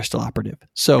 they're still operative.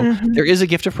 So there is a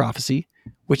gift of prophecy,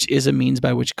 which is a means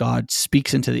by which God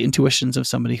speaks into the intuitions of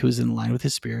somebody who's in line with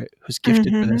his spirit, who's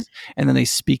gifted for this, and then they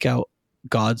speak out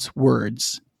God's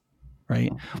words,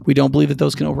 right? We don't believe that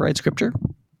those can override scripture,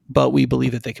 but we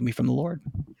believe that they can be from the Lord.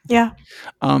 Yeah.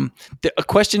 A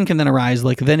question can then arise,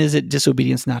 then is it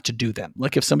disobedience not to do them?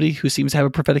 Like if somebody who seems to have a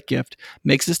prophetic gift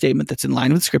makes a statement that's in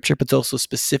line with scripture, but it's also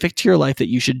specific to your life that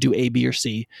you should do A, B, or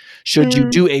C. Should you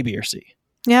do A, B, or C?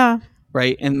 Yeah.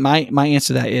 Right. And my answer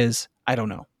to that is, I don't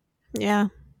know. Yeah.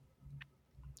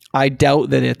 I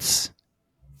doubt that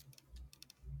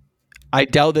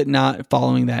not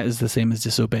following that is the same as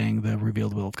disobeying the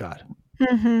revealed will of God.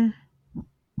 Mm-hmm.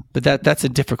 But that's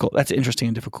an interesting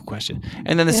and difficult question.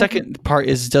 And then the second part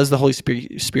is, does the Holy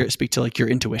Spirit speak to your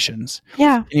intuitions?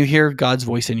 Yeah. And you hear God's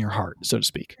voice in your heart, so to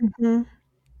speak. Mm-hmm.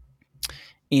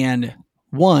 And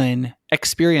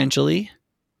experientially,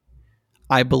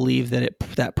 I believe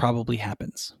that probably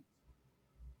happens.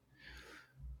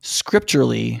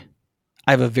 Scripturally,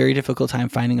 I have a very difficult time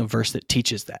finding a verse that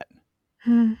teaches that.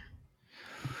 Hmm.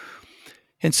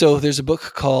 And so there's a book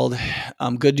called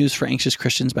Good News for Anxious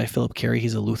Christians by Philip Carey.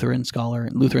 He's a Lutheran scholar.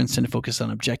 And Lutherans tend to focus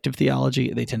on objective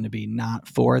theology. They tend to be not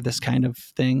for this kind of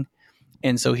thing.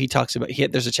 And so he talks about,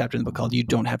 there's a chapter in the book called "You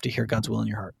Don't Have to Hear God's Will in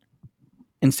Your Heart.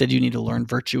 Instead, you need to learn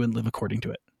virtue and live according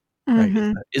to it."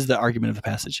 Right? Is the argument of the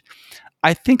passage.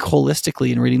 I think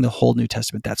holistically, in reading the whole New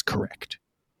Testament, that's correct.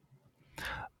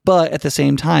 But at the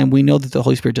same time, we know that the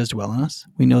Holy Spirit does dwell in us.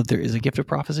 We know that there is a gift of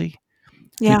prophecy.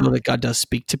 Yeah. We know that God does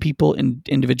speak to people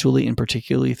individually and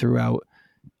particularly throughout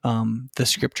the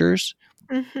scriptures.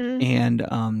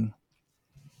 And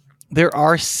there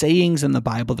are sayings in the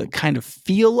Bible that kind of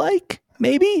feel like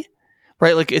maybe,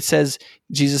 right? Like it says,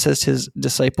 Jesus says to his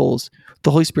disciples,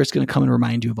 the Holy Spirit's going to come and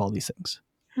remind you of all these things.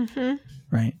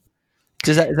 Right?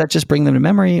 Does that just bring them to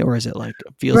memory, or is it like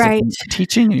feels like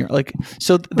teaching? And you're like,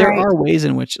 so there are ways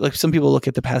in which, like, some people look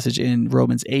at the passage in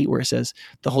Romans 8 where it says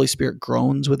the Holy Spirit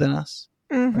groans within us.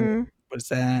 Right? What is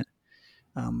that?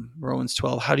 Romans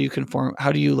 12. How do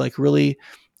you like really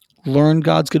learn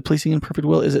God's good, pleasing, and perfect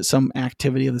will? Is it some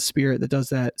activity of the Spirit that does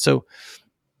that? So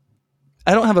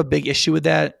I don't have a big issue with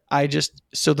that.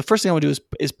 So the first thing I want to do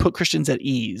is put Christians at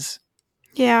ease.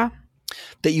 Yeah.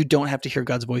 That you don't have to hear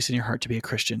God's voice in your heart to be a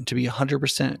Christian, to be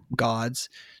 100% God's,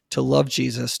 to love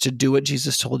Jesus, to do what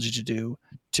Jesus told you to do,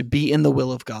 to be in the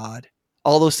will of God.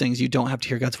 All those things, you don't have to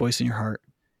hear God's voice in your heart.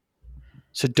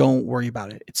 So don't worry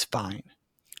about it. It's fine.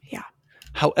 Yeah.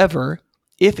 However,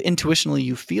 if intuitionally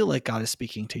you feel like God is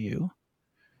speaking to you,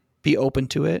 be open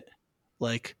to it.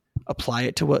 Like, apply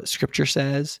it to what Scripture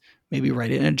says. Maybe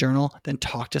write it in a journal, then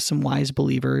talk to some wise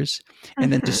believers,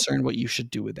 and then discern what you should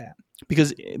do with that.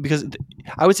 Because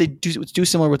I would say do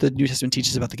similar what the New Testament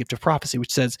teaches about the gift of prophecy,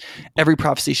 which says every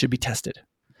prophecy should be tested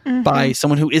by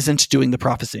someone who isn't doing the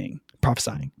prophesying,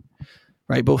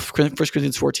 right? Both 1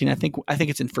 Corinthians 14, I think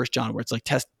it's in 1 John where it's like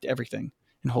test everything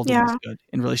and hold it as good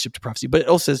in relationship to prophecy. But it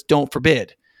also says don't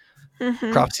forbid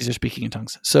prophecies or speaking in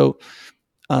tongues. So,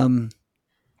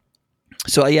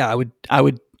 yeah, I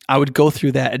would go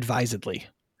through that advisedly.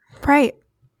 Right.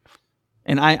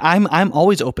 And I'm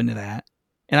always open to that.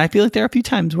 And I feel like there are a few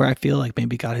times where I feel like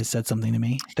maybe God has said something to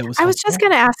me that was helpful. I was just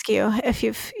going to ask you if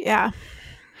you've,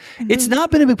 It's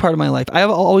not been a big part of my life. I've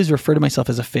always referred to myself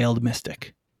as a failed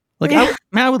mystic. Like,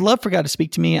 I would love for God to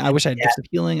speak to me. I wish I had gifts of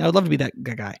healing. I would love to be that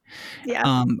guy.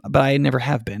 Yeah. But I never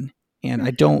have been. And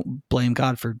I don't blame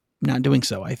God for not doing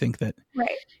so. I think that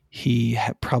he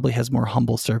probably has more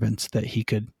humble servants that he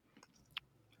could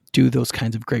do those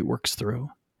kinds of great works through.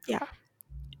 Yeah.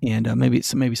 And maybe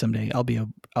someday I'll be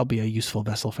a useful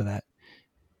vessel for that.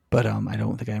 But I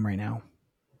don't think I am right now.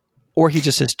 Or he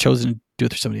just has chosen to do it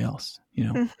through somebody else, you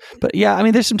know. But yeah, I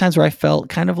mean, there's some times where I felt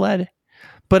kind of led,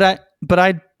 but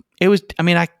I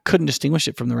couldn't distinguish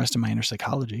it from the rest of my inner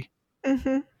psychology.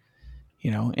 You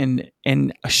know,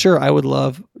 and sure, I would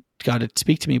love God to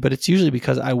speak to me, but it's usually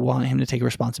because I want him to take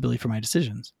responsibility for my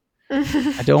decisions.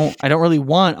 I don't really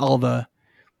want all the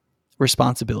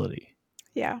responsibility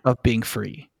of being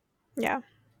free. Yeah.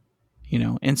 You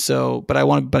know, and so, but I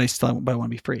want to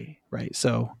be free. Right.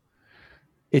 So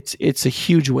it's a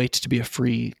huge weight to be a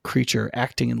free creature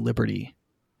acting in liberty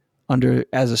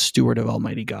as a steward of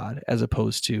Almighty God, as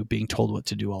opposed to being told what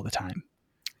to do all the time.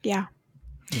 Yeah.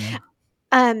 Yeah.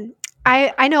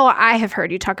 I know I have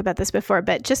heard you talk about this before,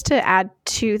 but just to add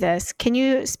to this, can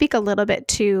you speak a little bit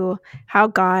to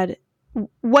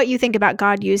what you think about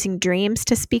God using dreams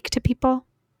to speak to people?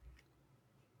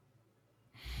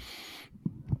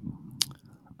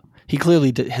 He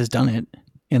clearly has done it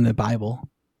in the Bible,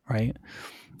 right?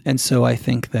 And so I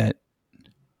think that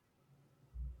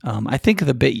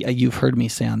the bit you've heard me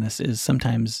say on this is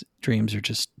sometimes dreams are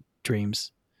just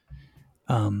dreams.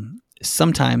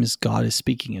 Sometimes God is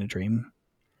speaking in a dream,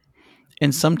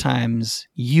 and sometimes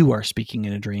you are speaking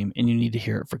in a dream, and you need to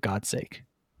hear it for God's sake.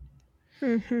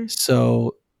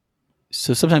 So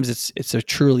sometimes it's a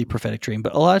truly prophetic dream,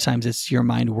 but a lot of times it's your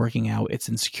mind working out its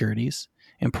insecurities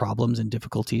and problems and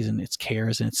difficulties and its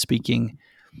cares, and it's speaking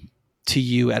to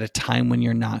you at a time when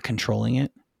you're not controlling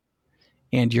it,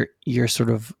 and your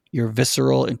sort of your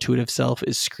visceral intuitive self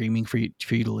is screaming for you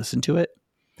to listen to it,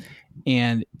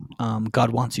 and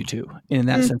God wants you to. And in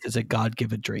that sense, it's a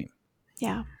God-given dream.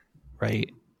 Yeah.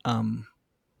 Right.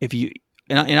 If you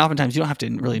and oftentimes you don't have to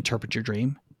really interpret your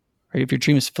dream. Right. If your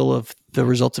dream is full of the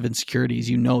results of insecurities,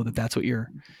 you know that that's what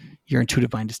your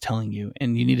intuitive mind is telling you,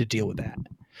 and you need to deal with that.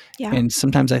 Yeah. And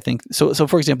sometimes I think so.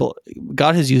 For example,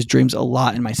 God has used dreams a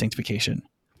lot in my sanctification,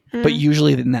 but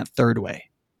usually in that third way,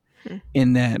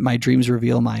 in that my dreams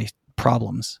reveal my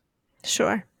problems.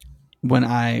 Sure.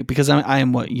 Because I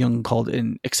am what Jung called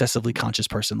an excessively conscious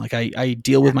person. Like I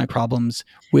deal with my problems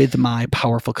with my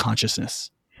powerful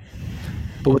consciousness.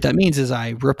 But what that means is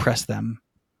I repress them,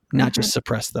 not just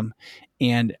suppress them.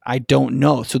 And I don't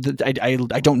know. So that I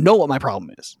don't know what my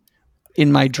problem is.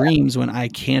 in my dreams, when I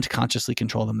can't consciously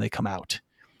control them, they come out.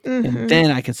 And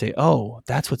then I can say, oh,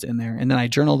 that's what's in there. And then I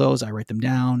journal those, I write them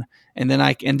down. And then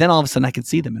all of a sudden I can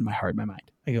see them in my heart, in my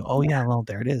mind. I go, oh yeah, well,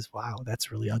 there it is. Wow,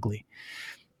 that's really ugly.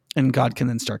 And God can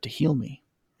then start to heal me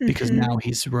because now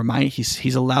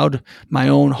he's allowed my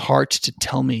own heart to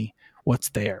tell me what's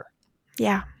there.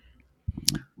 Yeah.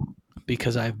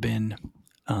 Because I've been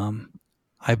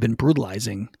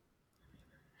brutalizing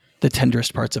the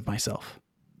tenderest parts of myself.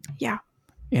 Yeah.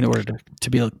 In order to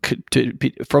be able to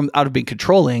be from out of being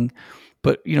controlling,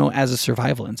 but as a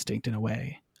survival instinct in a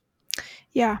way.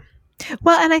 Yeah.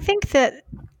 Well, and I think that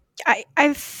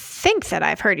I think that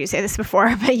I've heard you say this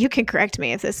before, but you can correct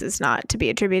me if this is not to be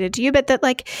attributed to you, but that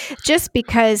like, just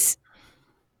because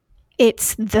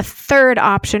it's the third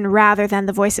option rather than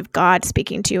the voice of God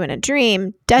speaking to you in a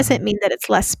dream doesn't mean that it's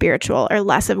less spiritual or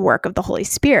less of work of the Holy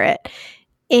Spirit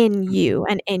in you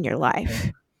and in your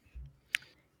life.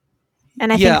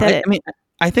 And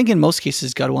I think in most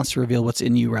cases, God wants to reveal what's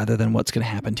in you rather than what's going to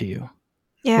happen to you.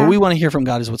 Yeah. What we want to hear from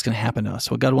God is what's going to happen to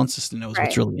us. What God wants us to know is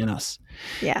what's really in us.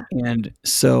 Yeah. And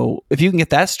so if you can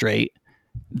get that straight,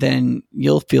 then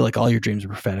you'll feel like all your dreams are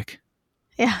prophetic.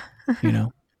 Yeah.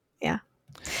 Yeah.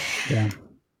 Yeah.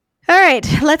 All right.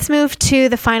 Let's move to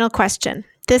the final question.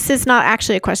 This is not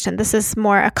actually a question. This is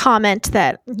more a comment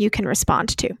that you can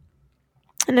respond to.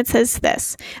 And it says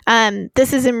this.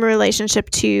 This is in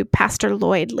relationship to Pastor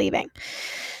Lloyd leaving.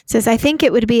 It says, I think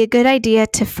it would be a good idea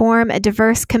to form a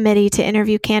diverse committee to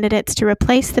interview candidates to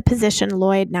replace the position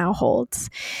Lloyd now holds.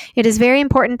 It is very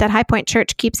important that High Point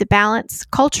Church keeps a balance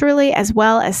culturally as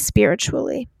well as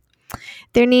spiritually.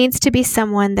 There needs to be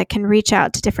someone that can reach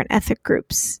out to different ethnic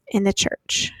groups in the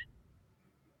church.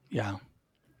 Yeah.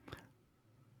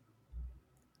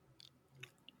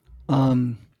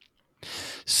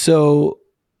 So,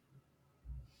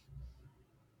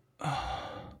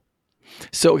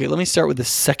 okay, let me start with the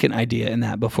second idea in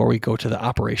that before we go to the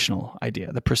operational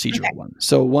idea, the procedural one.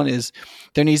 So one is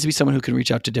there needs to be someone who can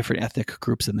reach out to different ethnic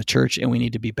groups in the church, and we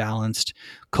need to be balanced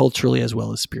culturally as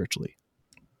well as spiritually.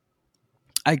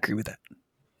 I agree with that.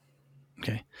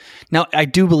 Okay. Now, I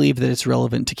do believe that it's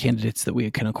relevant to candidates that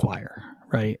we can acquire,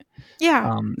 right?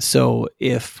 Yeah. So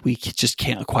if we just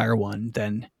can't acquire one,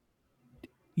 then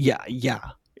that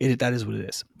is what it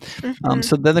is.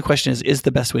 So then the question is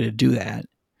the best way to do that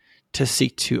to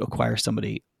seek to acquire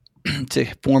somebody, to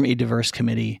form a diverse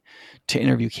committee to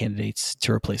interview candidates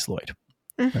to replace Lloyd.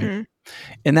 Right?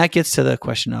 And that gets to the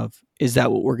question of, is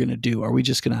that what we're going to do? Are we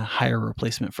just going to hire a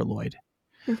replacement for Lloyd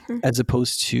as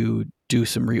opposed to do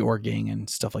some reorging and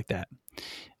stuff like that?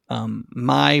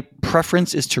 My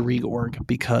preference is to reorg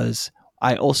because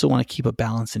I also want to keep a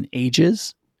balance in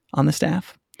ages on the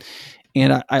staff.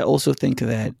 And I also think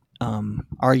that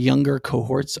our younger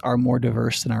cohorts are more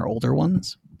diverse than our older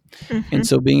ones. And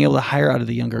so being able to hire out of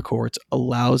the younger cohorts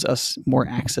allows us more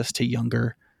access to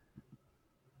younger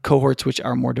cohorts, which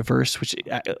are more diverse, which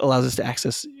allows us to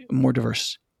access more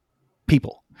diverse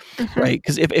people, right?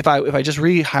 Because if I just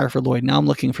rehire for Lloyd, now I'm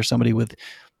looking for somebody with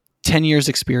 10 years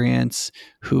experience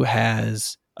who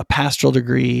has a pastoral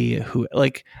degree,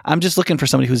 I'm just looking for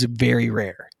somebody who's very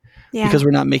rare because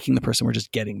we're not making the person, we're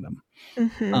just getting them.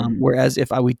 Whereas if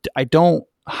I don't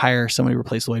hire somebody to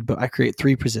replace Lloyd, but I create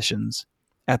 3 positions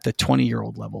at the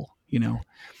 20-year-old level,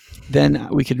 then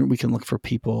we can look for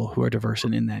people who are diverse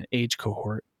and in that age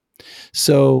cohort.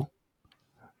 So,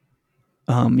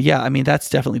 that's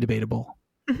definitely debatable.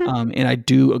 And I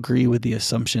do agree with the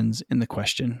assumptions in the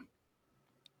question.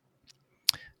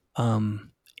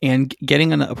 And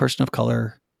getting a person of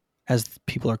color, as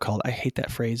people are called, I hate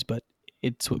that phrase, but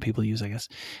it's what people use, I guess,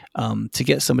 to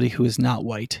get somebody who is not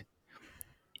white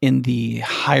in the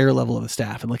higher level of the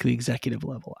staff and the executive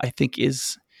level, I think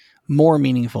is more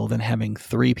meaningful than having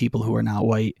 3 people who are not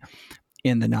white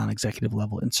in the non-executive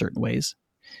level in certain ways.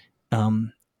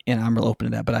 And I'm real open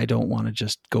to that, but I don't want to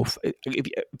just go.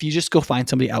 If you just go find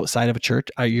somebody outside of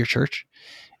your church,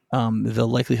 the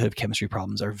likelihood of chemistry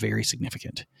problems are very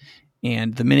significant.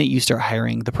 And the minute you start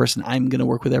hiring the person I'm going to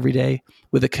work with every day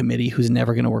with a committee who's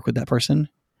never going to work with that person,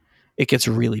 it gets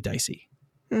really dicey.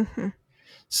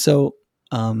 So,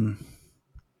 that's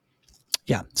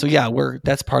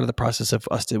part of the process of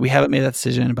us. We haven't made that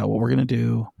decision about what we're going to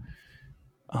do.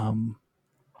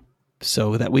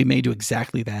 So that we may do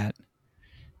exactly that.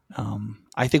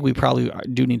 I think we probably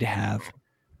do need to have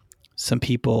some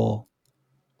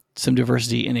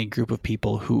diversity in a group of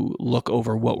people who look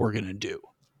over what we're going to do.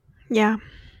 Yeah.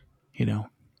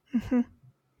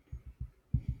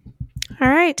 All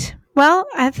right. Well,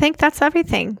 I think that's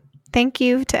everything. Thank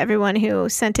you to everyone who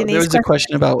sent in these questions. There was a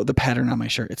question about the pattern on my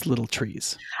shirt. It's little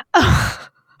trees.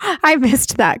 I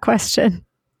missed that question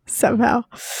somehow.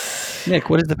 Nick,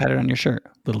 what is the pattern on your shirt?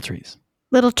 Little trees.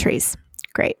 Little trees.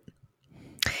 Great.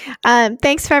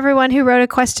 Thanks for everyone who wrote a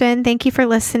question. Thank you for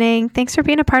listening. Thanks for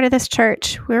being a part of this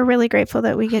church. We're really grateful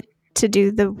that we get to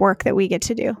do the work that we get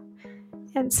to do.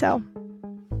 And so,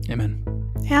 amen.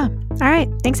 Yeah. All right.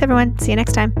 Thanks, everyone. See you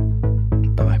next time.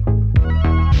 Bye-bye.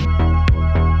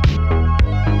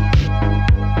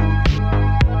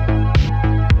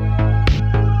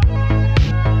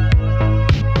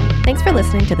 Thanks for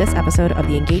listening to this episode of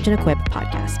the Engage and Equip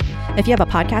podcast. If you have a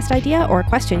podcast idea or a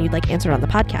question you'd like answered on the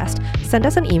podcast, send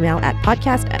us an email at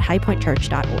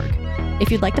podcast@highpointchurch.org.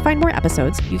 If you'd like to find more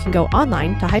episodes, you can go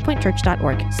online to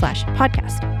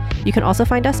highpointchurch.org/podcast. You can also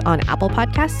find us on Apple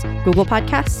Podcasts, Google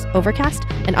Podcasts, Overcast,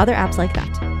 and other apps like that.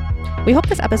 We hope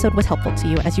this episode was helpful to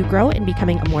you as you grow in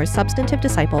becoming a more substantive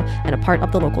disciple and a part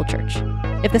of the local church.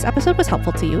 If this episode was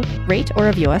helpful to you, rate or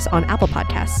review us on Apple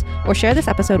Podcasts or share this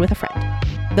episode with a friend.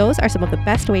 Those are some of the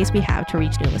best ways we have to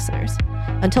reach new listeners.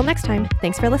 Until next time,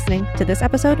 thanks for listening to this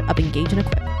episode of Engage and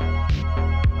Equip.